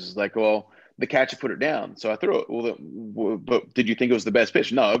and pitches. It's like, well, the catcher put it down, so I threw it. Well, but did you think it was the best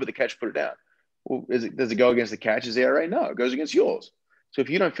pitch? No, but the catcher put it down. Well, does it go against the catcher's ERA? No, it goes against yours. So if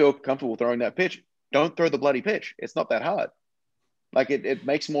you don't feel comfortable throwing that pitch, don't throw the bloody pitch. It's not that hard. Like it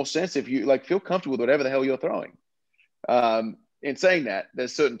makes more sense if you like feel comfortable with whatever the hell you're throwing. In saying that,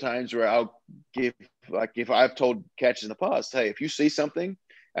 there's certain times where I'll give, like if I've told catchers in the past, hey, if you see something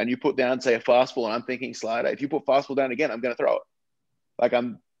and you put down, say, a fastball and I'm thinking slider, if you put fastball down again, I'm going to throw it. Like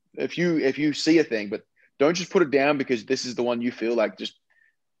if you see a thing, but don't just put it down because this is the one you feel like, just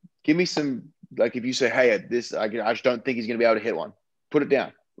give me some, like if you say, hey, I just don't think he's going to be able to hit one, put it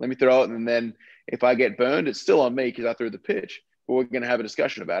down. Let me throw it. And then if I get burned, it's still on me because I threw the pitch. But we're going to have a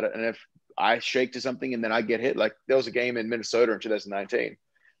discussion about it. And if I shake to something and then I get hit, like there was a game in Minnesota in 2019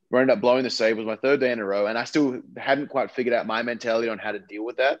 where I ended up blowing the save. It was my third day in a row. And I still hadn't quite figured out my mentality on how to deal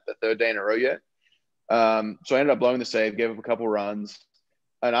with that, the third day in a row yet. So I ended up blowing the save, gave up a couple runs.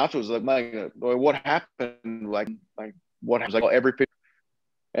 And afterwards, like, what happened? Like what happened? Like, well, every pitch.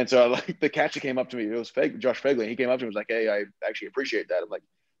 And so like the catcher came up to me. It was Josh Fegley. He came up to me and was like, hey, I actually appreciate that. I'm like,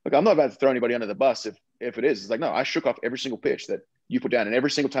 look, I'm not about to throw anybody under the bus if it is. It's like, no, I shook off every single pitch that you put down. And every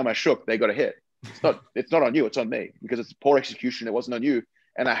single time I shook, they got a hit. It's not on you. It's on me because it's poor execution. It wasn't on you.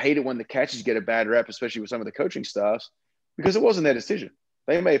 And I hate it when the catchers get a bad rep, especially with some of the coaching staffs, because it wasn't their decision.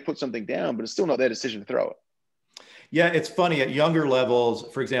 They may have put something down, but it's still not their decision to throw it. Yeah, it's funny at younger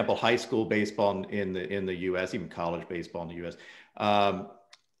levels, for example, high school baseball in the U.S., even college baseball in the U.S.,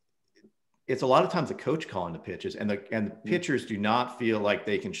 it's a lot of times the coach calling the pitches, and the pitchers do not feel like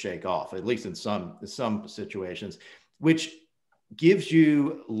they can shake off, at least in some situations, which gives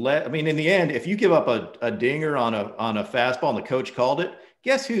you I mean, in the end, if you give up a dinger on a fastball and the coach called it,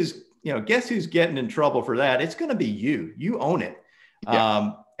 guess who's getting in trouble for that? It's going to be you. You own it.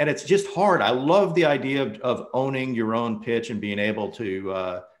 Yeah. And it's just hard. I love the idea of owning your own pitch and being able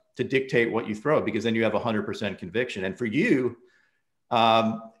to dictate what you throw, because then you have 100% conviction. And for you,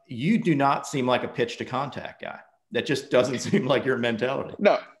 you do not seem like a pitch to contact guy. That just doesn't seem like your mentality.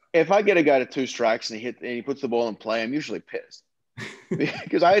 No, if I get a guy to 2 strikes and he puts the ball in play, I'm usually pissed.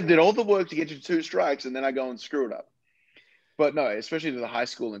 because I did all the work to get you 2 strikes, and then I go and screw it up. But no, especially to the high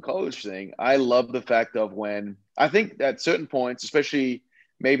school and college thing, I love the fact of when I think at certain points, especially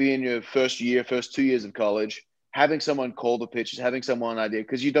maybe in your first 2 years of college, having someone call the pitches, having someone idea,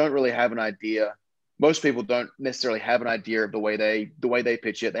 because you don't really have an idea. Most people don't necessarily have an idea of the way they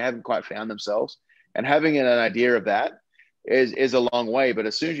pitch it. They haven't quite found themselves, and having an idea of that is a long way. But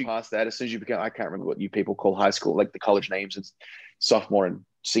as soon as you pass that, as soon as you become, I can't remember what you people call high school, like the college names and sophomore and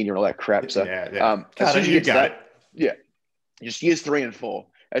senior and all that crap. So as soon as you get to that, just years 3 and 4.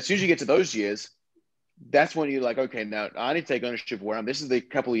 As soon as you get to those years, that's when you're like, okay, now I need to take ownership of where I'm. This is the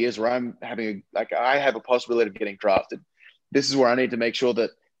couple of years where I'm having I have a possibility of getting drafted. This is where I need to make sure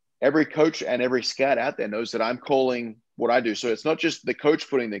that every coach and every scout out there knows that I'm calling what I do. So it's not just the coach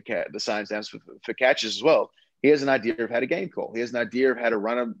putting the signs down for catches as well. He has an idea of how to game call. He has an idea of how to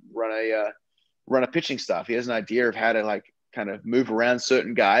run a pitching staff. He has an idea of how to like kind of move around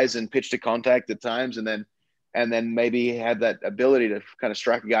certain guys and pitch to contact at times, and then maybe have that ability to kind of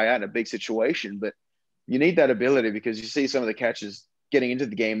strike a guy out in a big situation. But you need that ability because you see some of the catchers getting into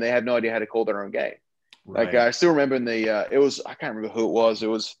the game, they have no idea how to call their own game. Right. Like I still remember in the I can't remember who it was. It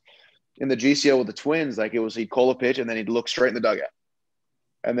was in the GCL with the Twins. Like he'd call a pitch and then he'd look straight in the dugout,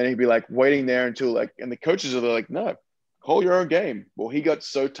 and then he'd be like waiting there until and the coaches are like, no, call your own game. Well, he got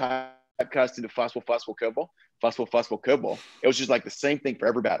so typecast into fastball, curveball. It was just like the same thing for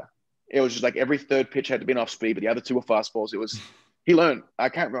every batter. It was just like every third pitch had to be an off speed, but the other 2 were fastballs. He learned. I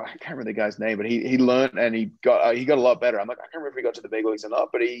can't remember the guy's name, but he learned and he got a lot better. I'm like, I can't remember if he got to the big leagues or not,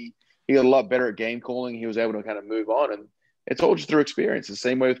 but he got a lot better at game calling. He was able to kind of move on, and it's all just through experience. The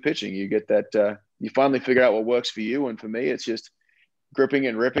same way with pitching, you get that you finally figure out what works for you, and for me, it's just gripping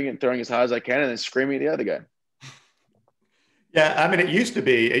and ripping and throwing as hard as I can, and then screaming at the other guy. Yeah, I mean, it used to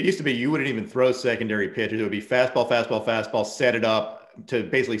be you wouldn't even throw secondary pitches. It would be fastball, set it up to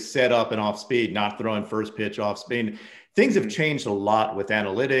basically set up and off speed, not throwing first pitch off speed. Things have changed a lot with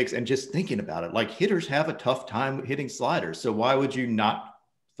analytics and just thinking about it. Like hitters have a tough time hitting sliders. So why would you not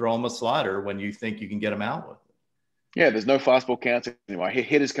throw them a slider when you think you can get them out with it? Yeah, there's no fastball counts anymore.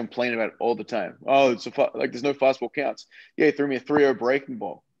 Hitters complain about it all the time. Oh, there's no fastball counts. Yeah, he threw me a 3-0 breaking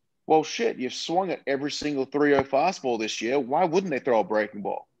ball. Well, shit, you've swung at every single 3-0 fastball this year. Why wouldn't they throw a breaking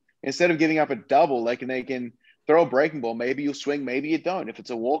ball? Instead of giving up a double, they can throw a breaking ball. Maybe you'll swing, maybe you don't. If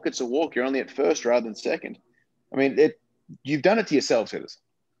it's a walk, it's a walk. You're only at first rather than second. I mean, you've done it to yourselves, hitters.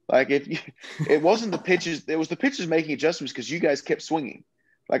 Like it wasn't the pitchers. It was the pitchers making adjustments because you guys kept swinging.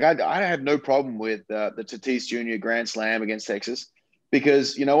 Like I have no problem with the Tatis Jr. Grand Slam against Texas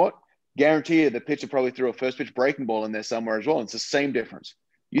because you know what? Guarantee you the pitcher probably threw a first pitch breaking ball in there somewhere as well. And it's the same difference.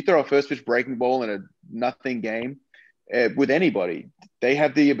 You throw a first pitch breaking ball in a nothing game with anybody, they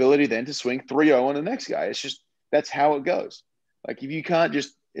have the ability then to swing 3-0 on the next guy. It's just that's how it goes. Like if you can't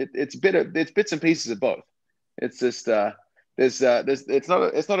just it's bits and pieces of both. It's just it's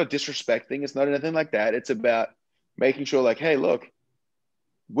not a disrespect thing. It's not anything like that. It's about making sure like, hey, look,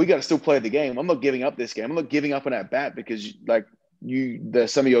 we got to still play the game. I'm not giving up this game. I'm not giving up on at bat because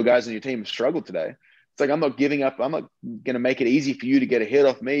some of your guys on your team have struggled today. It's like, I'm not giving up. I'm not going to make it easy for you to get a hit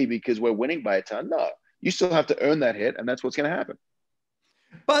off me because we're winning by a ton. No, you still have to earn that hit. And that's what's going to happen.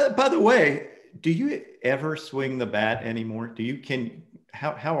 But by the way, do you ever swing the bat anymore?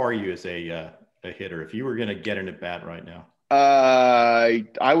 How are you as a hitter if you were going to get an at bat right now?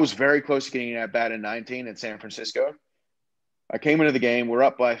 I was very close to getting an at bat in 19 in San Francisco. I came into the game. We're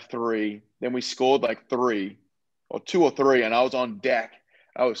up by 3. Then we scored like 2 or 3, and I was on deck.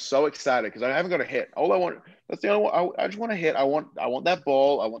 I was so excited because I haven't got a hit. That's the only one. I just want to hit. I want that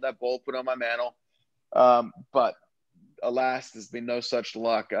ball. I want that ball put on my mantle. But alas, there's been no such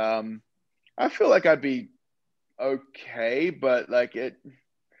luck. I feel like I'd be okay, but like at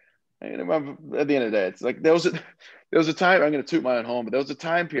the end of the day, it's like there was a time. I'm going to toot my own horn, but there was a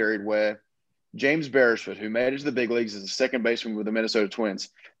time period where James Beresford, who made it to the big leagues as a second baseman with the Minnesota Twins,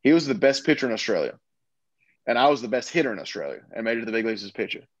 he was the best pitcher in Australia. And I was the best hitter in Australia and made it to the big leagues as a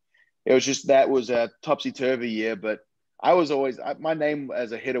pitcher. It was just that was a topsy-turvy year, but I was always – my name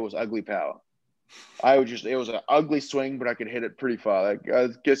as a hitter was Ugly Power. It was an ugly swing, but I could hit it pretty far. Like, I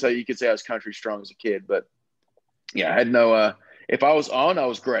guess you could say I was country strong as a kid. But, yeah, I had no if I was on, I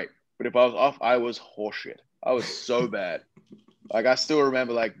was great. But if I was off, I was horseshit. I was so bad. Like, I still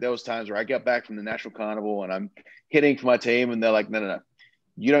remember, like, there was times where I got back from the National Carnival and I'm hitting for my team, and they're like, no.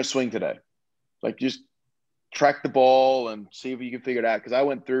 You don't swing today. Like, just track the ball and see if you can figure it out. Because I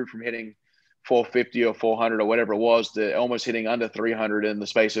went through from hitting 450 or 400 or whatever it was to almost hitting under 300 in the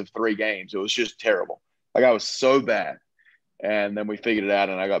space of 3 games. It was just terrible. Like, I was so bad. And then we figured it out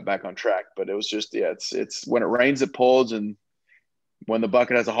and I got back on track. But it was just, yeah, it's when it rains, it pours. And when the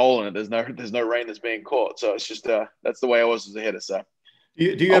bucket has a hole in it, there's no rain that's being caught. So it's just that's the way I was as a hitter. So Do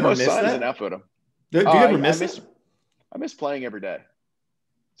you ever almost miss signed as that? an outfielder. Do you ever miss it? I miss playing every day.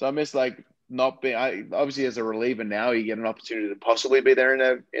 So I miss like not being. I obviously as a reliever now, you get an opportunity to possibly be there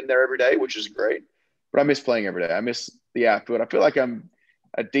in there every day, which is great. But I miss playing every day. I miss the outfield. I feel like I'm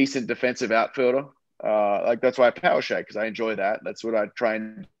a decent defensive outfielder. Like that's why I power shake, because I enjoy that. That's what I try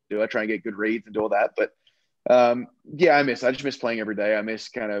and do. I try and get good reads and do all that. But yeah, I just miss playing every day. I miss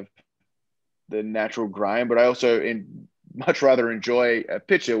kind of the natural grind, but I also much rather enjoy a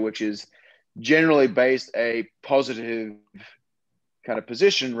pitcher, which is generally based a positive kind of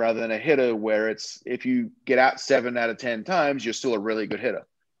position rather than a hitter where it's, if you get out 7 out of 10 times, you're still a really good hitter.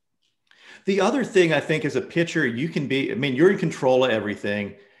 The other thing I think as a pitcher, you can be, I mean, you're in control of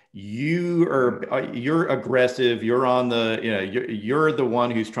everything. You're aggressive. You're on the, you're the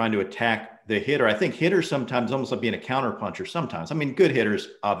one who's trying to attack the hitter. I think hitters sometimes almost like being a counterpuncher sometimes. I mean, good hitters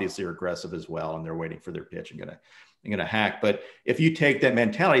obviously are aggressive as well, and they're waiting for their pitch and gonna hack. But if you take that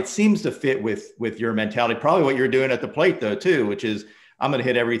mentality, it seems to fit with your mentality. Probably what you're doing at the plate though too, which is I'm gonna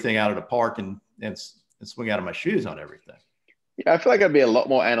hit everything out of the park and swing out of my shoes on everything. Yeah, I feel like I'd be a lot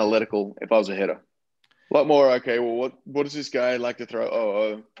more analytical if I was a hitter. A lot more, okay, well, what does this guy like to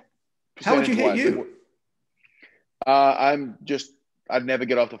throw? How would you hit you? I'd never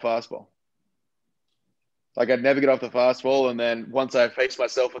get off the fastball. Like I'd never get off the fastball. And then once I faced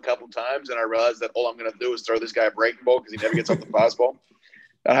myself a couple times and I realized that all I'm going to do is throw this guy a breaking ball because he never gets off the fastball,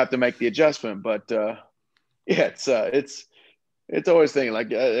 I'd have to make the adjustment. But yeah, it's always thinking,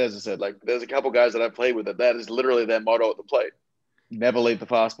 like, as I said, like there's a couple guys that I played with that is literally their motto at the plate. Never leave the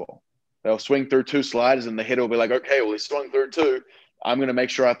fastball. They'll swing through 2 sliders and the hitter will be like, okay, well, he swung through 2. I'm going to make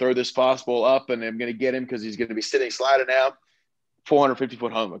sure I throw this fastball up and I'm going to get him because he's going to be sitting slider now,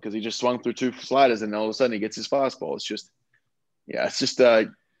 450-foot homer, because he just swung through 2 sliders and all of a sudden he gets his fastball. It's just, yeah, it's just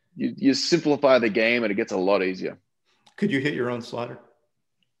you simplify the game and it gets a lot easier. Could you hit your own slider?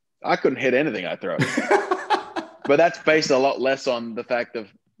 I couldn't hit anything I throw. But that's based a lot less on the fact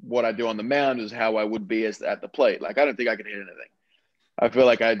of what I do on the mound is how I would be at the plate. Like, I don't think I could hit anything. I feel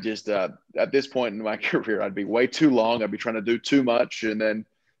like I just, at this point in my career, I'd be way too long. I'd be trying to do too much. And then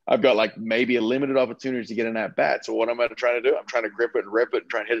I've got like maybe a limited opportunity to get an at bat. So what am I trying to do? I'm trying to grip it and rip it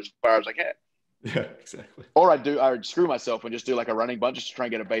and try and hit as far as I can. Yeah, exactly. Or I screw myself and just do like a running bunt just to try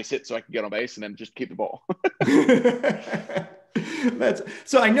and get a base hit so I can get on base and then just keep the ball.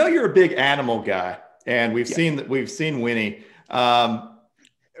 So I know you're a big animal guy, and we've seen Winnie.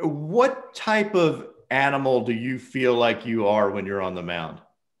 What type of animal do you feel like you are when you're on the mound?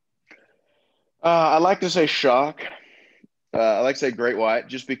 I like to say shark. I like to say great white,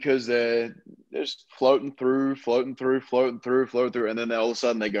 just because they're just floating through, and then all of a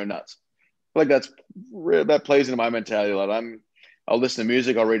sudden they go nuts. I feel like that plays into my mentality a lot. I'll listen to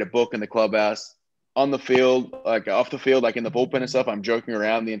music, I'll read a book in the clubhouse, on the field, like off the field, like in the bullpen and stuff. I'm joking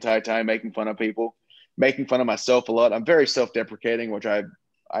around the entire time, making fun of people, making fun of myself a lot. I'm very self-deprecating, which I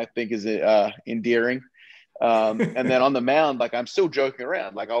think is endearing. And then on the mound, like I'm still joking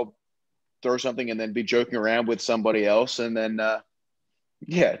around. Like I'll throw something and then be joking around with somebody else. And then,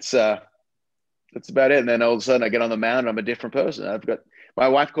 that's about it. And then all of a sudden I get on the mound and I'm a different person. My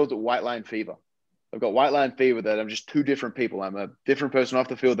wife calls it white line fever. I've got white line fever that I'm just 2 different people. I'm a different person off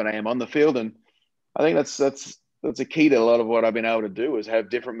the field than I am on the field. And I think that's a key to a lot of what I've been able to do, is have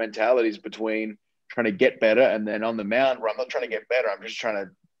different mentalities between trying to get better and then on the mound, where I'm not trying to get better. I'm just trying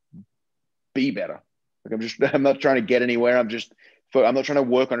to be better. Like I'm not trying to get anywhere. I'm not trying to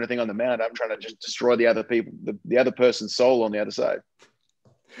work on anything on the mound. I'm trying to just destroy the other people, the other person's soul on the other side.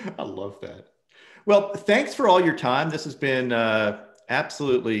 I love that. Well, thanks for all your time. This has been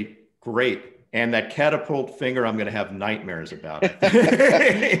absolutely great. And that catapult finger, I'm going to have nightmares about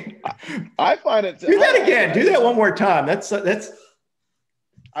it. I find it. Do that again. Do that one more time. That's.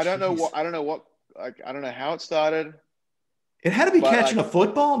 I don't know what. Like, I don't know how it started. It had to be catching a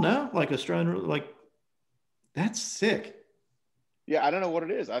football, no? Like Australian, like that's sick. Yeah, I don't know what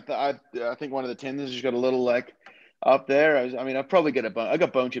it is. I think one of the tendons just got a little like up there. I probably get I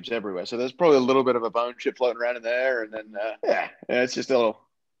got bone chips everywhere, so there's probably a little bit of a bone chip floating around in there, and then it's just a little.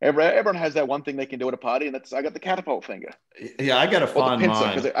 Everyone has that one thing they can do at a party, and I got the catapult finger. Yeah, I got to find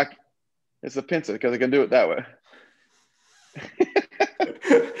mine. It's the pincer because I can do it that way.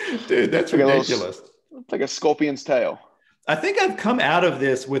 Dude, that's like ridiculous. It's like a scorpion's tail. I think I've come out of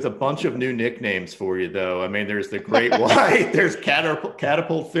this with a bunch of new nicknames for you, though. I mean, there's the Great White, there's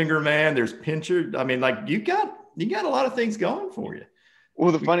catapult finger man, there's pincher. I mean, like you got a lot of things going for you.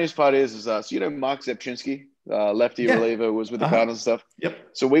 Well, the funniest part is so you know Mark Zepchinski, lefty reliever, was with the Cardinals and stuff. Yep.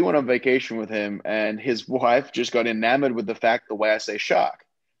 So we went on vacation with him, and his wife just got enamored with the way I say shark.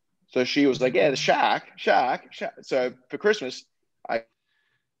 So she was like, "Yeah, the shark." So for Christmas, I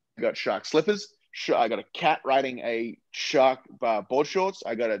got shark slippers. I got a cat riding a shark board shorts.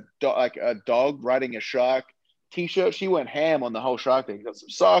 I got a dog riding a shark t-shirt. She went ham on the whole shark thing. Got some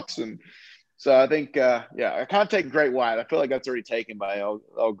socks, and so I think I can't take Great White. I feel like that's already taken by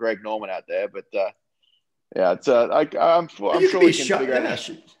old Greg Norman out there. But it's I'm sure we can figure out.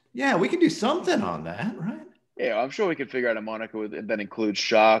 Yeah, we can do something on that, right? Yeah, I'm sure we can figure out a moniker that includes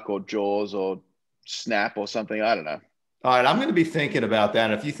shark or jaws or snap or something. I don't know. All right, I'm going to be thinking about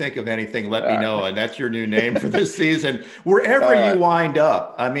that. If you think of anything, let me know. And that's your new name for this season, wherever you wind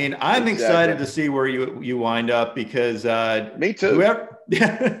up. I mean, I'm excited to see where you wind up because me too.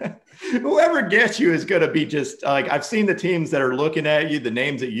 Whoever gets you is going to be just like, I've seen the teams that are looking at you, the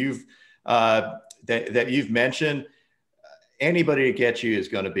names that you've mentioned. Anybody that gets you is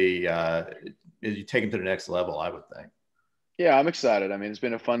going to be you take them to the next level, I would think. Yeah, I'm excited. I mean, it's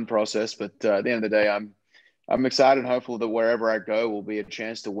been a fun process, but at the end of the day, I'm excited and hopeful that wherever I go will be a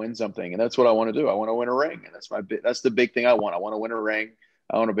chance to win something. And that's what I want to do. I want to win a ring. And that's the big thing I want. I want to win a ring.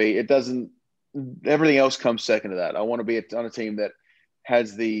 Everything else comes second to that. I want to be on a team that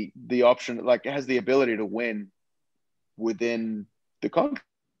has the option, like has the ability to win within the contract.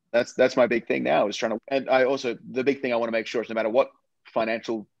 That's my big thing now is trying to, and the big thing I want to make sure is no matter what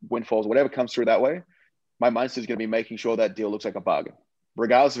financial windfalls, whatever comes through that way, my mindset is going to be making sure that deal looks like a bargain.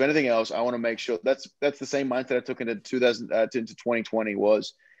 Regardless of anything else, I want to make sure that's the same mindset I took into 2020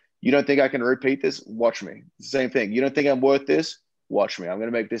 was, you don't think I can repeat this? Watch me. It's the same thing. You don't think I'm worth this? Watch me. I'm going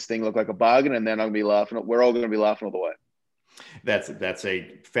to make this thing look like a bargain, and then I'm going to be laughing. We're all going to be laughing all the way. That's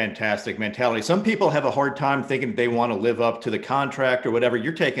a fantastic mentality. Some people have a hard time thinking they want to live up to the contract or whatever.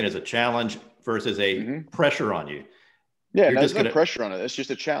 You're taking it as a challenge versus a pressure on you. Yeah, there's no pressure on it. It's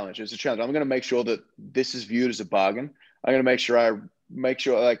just a challenge. It's a challenge. I'm going to make sure that this is viewed as a bargain. I'm going to make sure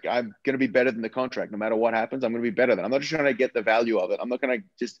like I'm going to be better than the contract. No matter what happens, I'm going to be better than. I'm not just trying to get the value of it. I'm not going to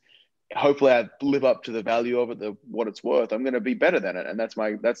just hopefully I live up to the value of it, what it's worth. I'm going to be better than it. And that's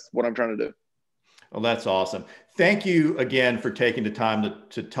what I'm trying to do. Well, that's awesome. Thank you again for taking the time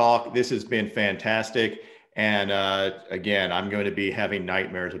to talk. This has been fantastic. And again, I'm going to be having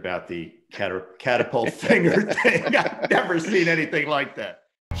nightmares about the catapult finger thing. I've never seen anything like that.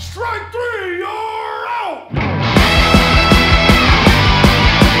 Strike three, y'all!